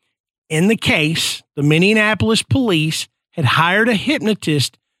 In the case, the Minneapolis police had hired a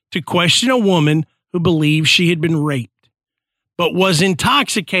hypnotist to question a woman who believed she had been raped, but was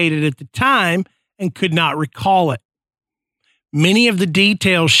intoxicated at the time and could not recall it. Many of the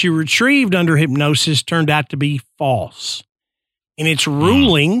details she retrieved under hypnosis turned out to be false. In its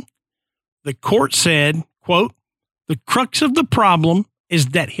ruling, the court said, quote, "The crux of the problem is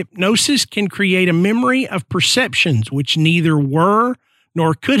that hypnosis can create a memory of perceptions which neither were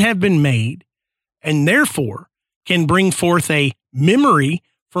nor could have been made, and therefore can bring forth a memory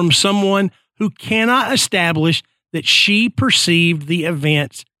from someone who cannot establish that she perceived the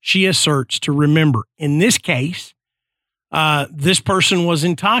events she asserts to remember." In this case, this person was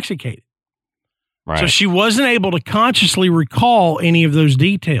intoxicated. Right. So she wasn't able to consciously recall any of those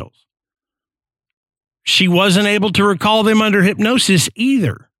details. She wasn't able to recall them under hypnosis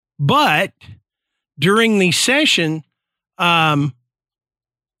either. But during the session,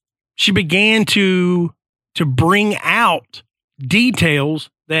 she began to bring out details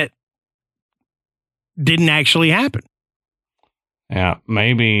that didn't actually happen. Yeah,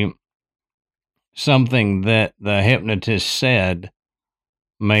 maybe something that the hypnotist said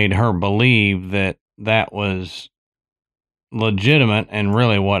made her believe that that was legitimate and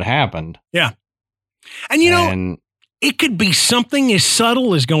really what happened. Yeah. And it could be something as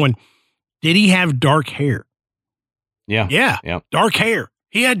subtle as going, did he have dark hair? Yeah. Yeah. Yep. Dark hair.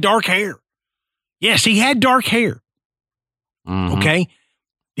 He had dark hair. Yes, he had dark hair. Mm-hmm. Okay.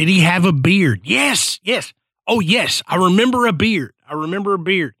 Did he have a beard? Yes. Yes. Oh, yes. I remember a beard.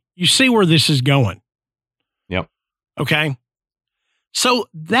 You see where this is going. Yep. Okay. So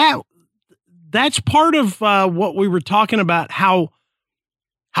that's part of what we were talking about, how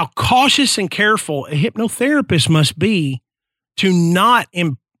cautious and careful a hypnotherapist must be to not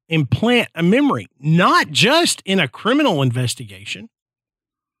implant a memory, not just in a criminal investigation,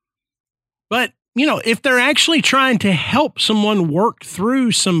 but, if they're actually trying to help someone work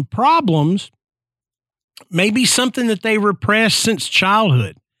through some problems, maybe something that they repressed since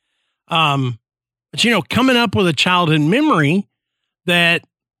childhood. But, coming up with a childhood memory that,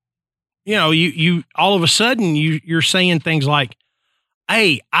 you all of a sudden you're saying things like,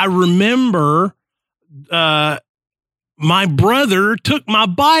 hey, I remember my brother took my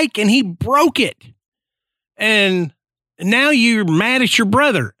bike and he broke it. And now you're mad at your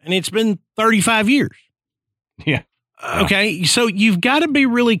brother and it's been 35 years. Yeah. Okay. So you've got to be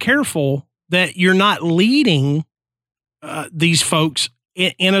really careful that you're not leading these folks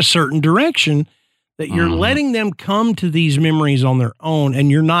in a certain direction, that you're letting them come to these memories on their own,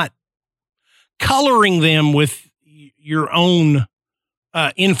 and you're not coloring them with your own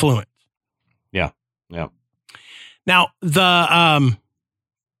influence. Yeah. Yeah. Now, the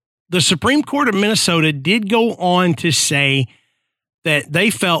Supreme Court of Minnesota did go on to say that they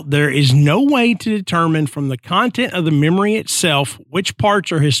felt there is no way to determine from the content of the memory itself which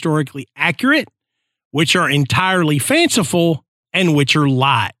parts are historically accurate, which are entirely fanciful, and which are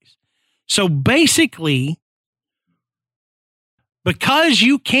lies. So basically, because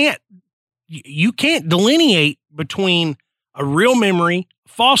you can't delineate between a real memory,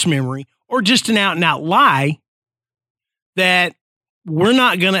 false memory, or just an out and out lie, that we're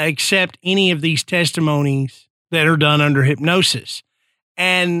not going to accept any of these testimonies that are done under hypnosis.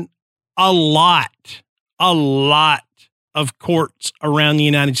 And a lot of courts around the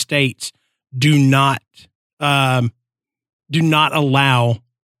United States do not allow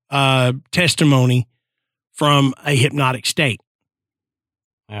testimony from a hypnotic state.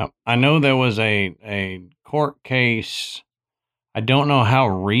 Yeah, I know there was a court case. I don't know how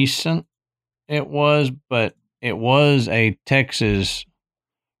recent it was, but it was a Texas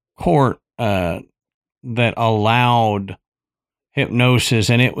court that allowed hypnosis,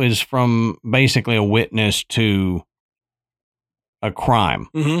 and it was from basically a witness to a crime.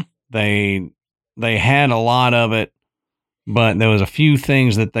 Mm-hmm. They had a lot of it, but there was a few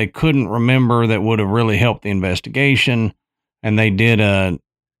things that they couldn't remember that would have really helped the investigation, and they did a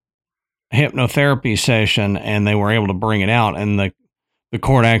hypnotherapy session, and they were able to bring it out, and the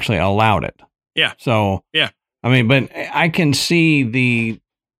court actually allowed it. Yeah. So, yeah. I mean, but I can see the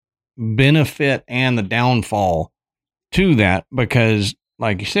benefit and the downfall to that because,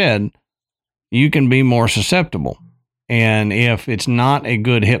 like you said, you can be more susceptible. And if it's not a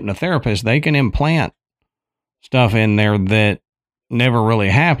good hypnotherapist, they can implant stuff in there that never really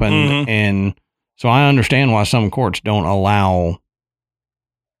happened. Mm-hmm. And so I understand why some courts don't allow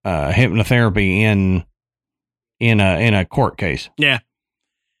hypnotherapy in a court case. Yeah.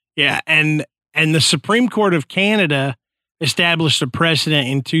 Yeah. And the Supreme Court of Canada established a precedent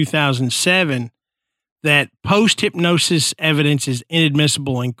in 2007 that post-hypnosis evidence is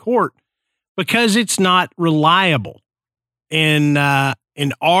inadmissible in court because it's not reliable. In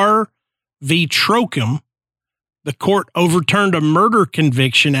R. v. Trocum, the court overturned a murder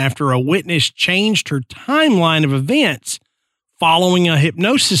conviction after a witness changed her timeline of events following a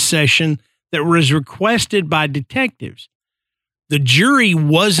hypnosis session that was requested by detectives. The jury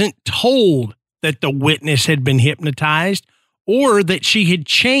wasn't told that the witness had been hypnotized or that she had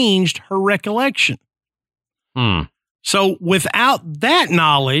changed her recollection. So without that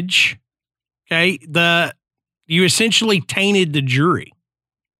knowledge, okay, you essentially tainted the jury.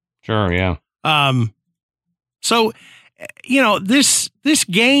 Sure, yeah. So, this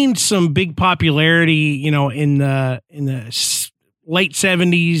gained some big popularity, in the late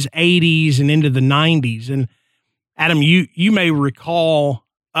 70s, 80s, and into the 90s. And Adam, you may recall,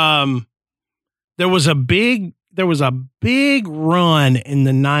 there was a big run in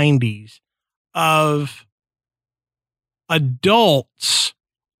the 90s of adults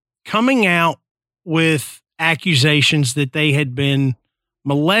coming out with accusations that they had been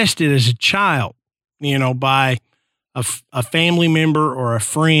molested as a child, by a family member or a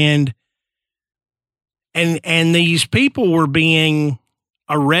friend. And these people were being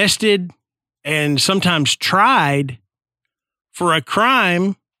arrested and sometimes tried for a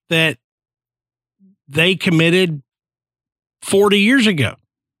crime that they committed 40 years ago.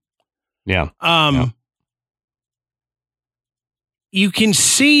 Yeah. You can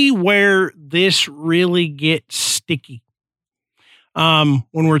see where this really gets sticky. When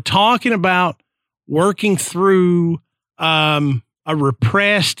we're talking about working through a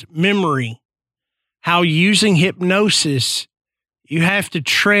repressed memory, how using hypnosis, you have to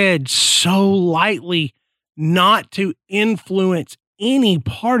tread so lightly not to influence any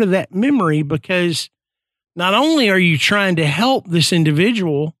part of that memory, because not only are you trying to help this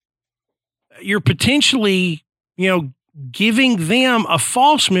individual, you're potentially, giving them a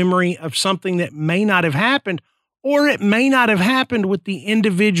false memory of something that may not have happened, or it may not have happened with the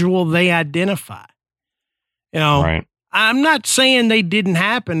individual they identify. Right. I'm not saying they didn't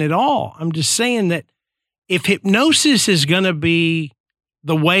happen at all. I'm just saying that if hypnosis is going to be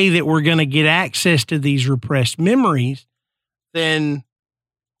the way that we're going to get access to these repressed memories, then,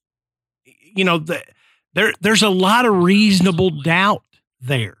 there's a lot of reasonable doubt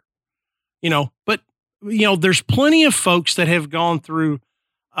there, but, there's plenty of folks that have gone through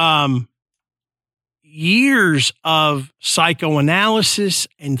years of psychoanalysis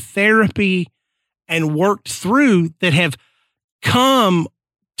and therapy and worked through that have come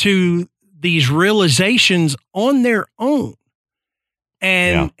to these realizations on their own.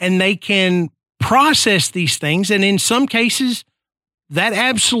 And they can process these things. And in some cases, that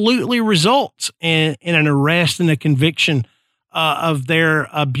absolutely results in an arrest and a conviction of their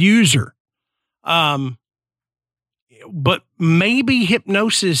abuser. But maybe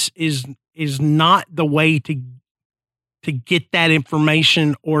hypnosis is not the way to get that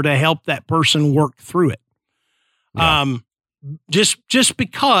information or to help that person work through it. Yeah. Just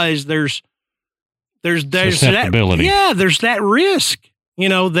because there's susceptibility. There's that risk,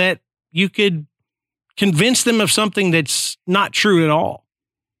 that you could convince them of something that's not true at all.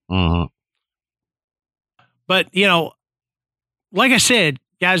 Mm-hmm. But, like I said,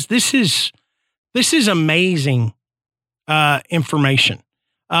 guys, this is amazing information.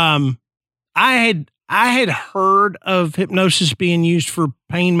 I had heard of hypnosis being used for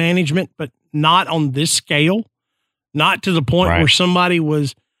pain management, but not on this scale, not to the point where somebody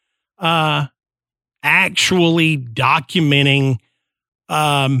was actually documenting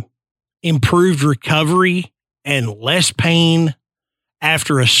improved recovery and less pain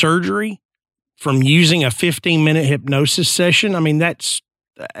after a surgery from using a 15-minute hypnosis session. I mean, that's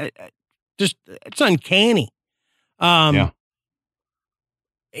just, it's uncanny. Yeah.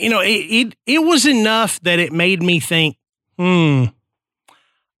 You know, it was enough that it made me think, I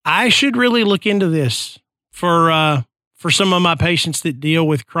should really look into this for some of my patients that deal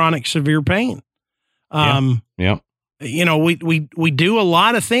with chronic severe pain. Yeah. You know, we do a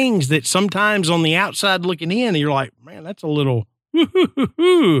lot of things that sometimes on the outside looking in, you're like, man, that's a little,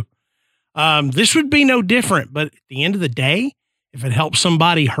 this would be no different. But at the end of the day, if it helps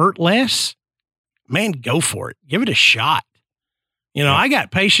somebody hurt less, man, go for it. Give it a shot. You know, I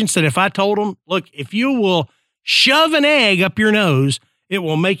got patients that if I told them, look, if you will shove an egg up your nose, it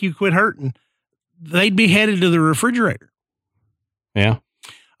will make you quit hurting, they'd be headed to the refrigerator. Yeah.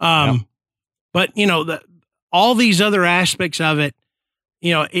 But you know, all these other aspects of it,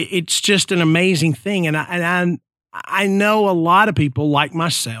 you know, it's just an amazing thing. And I know a lot of people like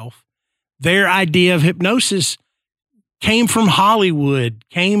myself, their idea of hypnosis came from Hollywood,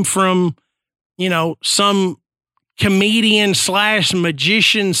 came from, you know, some comedian /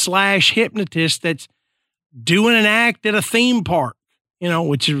 magician / hypnotist that's doing an act at a theme park, you know,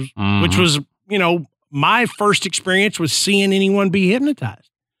 which was, you know, my first experience with seeing anyone be hypnotized.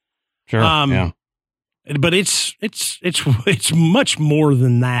 Sure. Yeah. But it's much more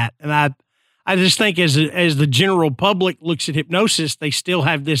than that. And I just think as the general public looks at hypnosis, they still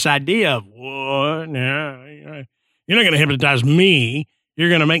have this idea of, what? No, you're not going to hypnotize me. You're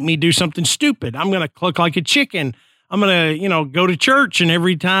going to make me do something stupid. I'm going to cluck like a chicken. I'm going to, you know, go to church, and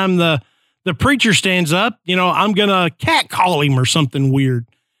every time the preacher stands up, you know, I'm going to catcall him or something weird.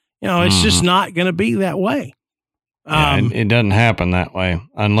 You know, it's just not going to be that way. It doesn't happen that way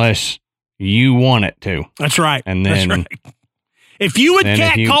unless you want it to. That's right. And then, that's right. If you would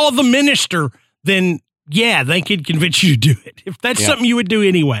catcall the minister, then yeah, they could convince you to do it. If that's something you would do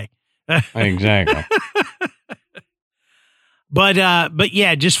anyway. Exactly. But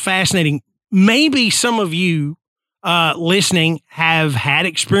yeah, just fascinating. Maybe some of you listening have had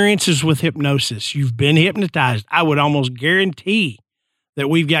experiences with hypnosis. You've been hypnotized. I would almost guarantee that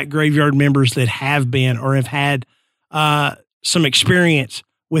we've got graveyard members that have been or have had some experience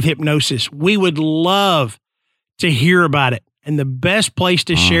with hypnosis. We would love to hear about it. And the best place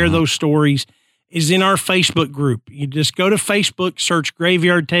to share those stories is in our Facebook group. You just go to Facebook, search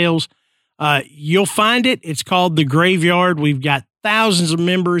Graveyard Tales. You'll find it. It's called The Graveyard. We've got thousands of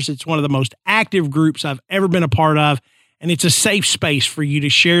members. It's one of the most active groups I've ever been a part of. And it's a safe space for you to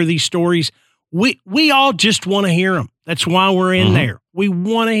share these stories. We all just want to hear them. That's why we're in there. We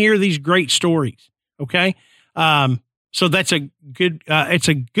want to hear these great stories. Okay. So that's a good, it's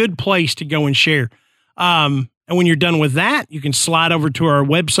a good place to go and share. And when you're done with that, you can slide over to our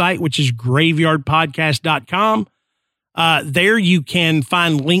website, which is graveyardpodcast.com. There you can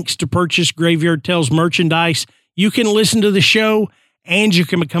find links to purchase Graveyard Tales merchandise. You can listen to the show, and you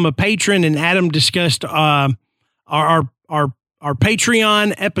can become a patron. And Adam discussed our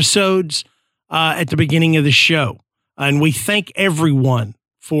Patreon episodes at the beginning of the show. And we thank everyone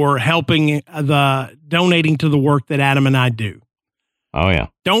for helping donating to the work that Adam and I do. Oh, yeah.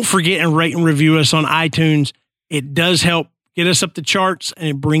 Don't forget and rate and review us on iTunes. It does help get us up the charts, and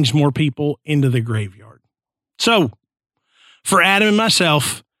it brings more people into the graveyard. So, for Adam and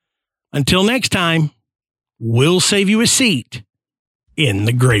myself, until next time, we'll save you a seat in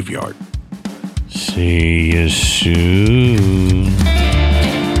the graveyard. See you soon.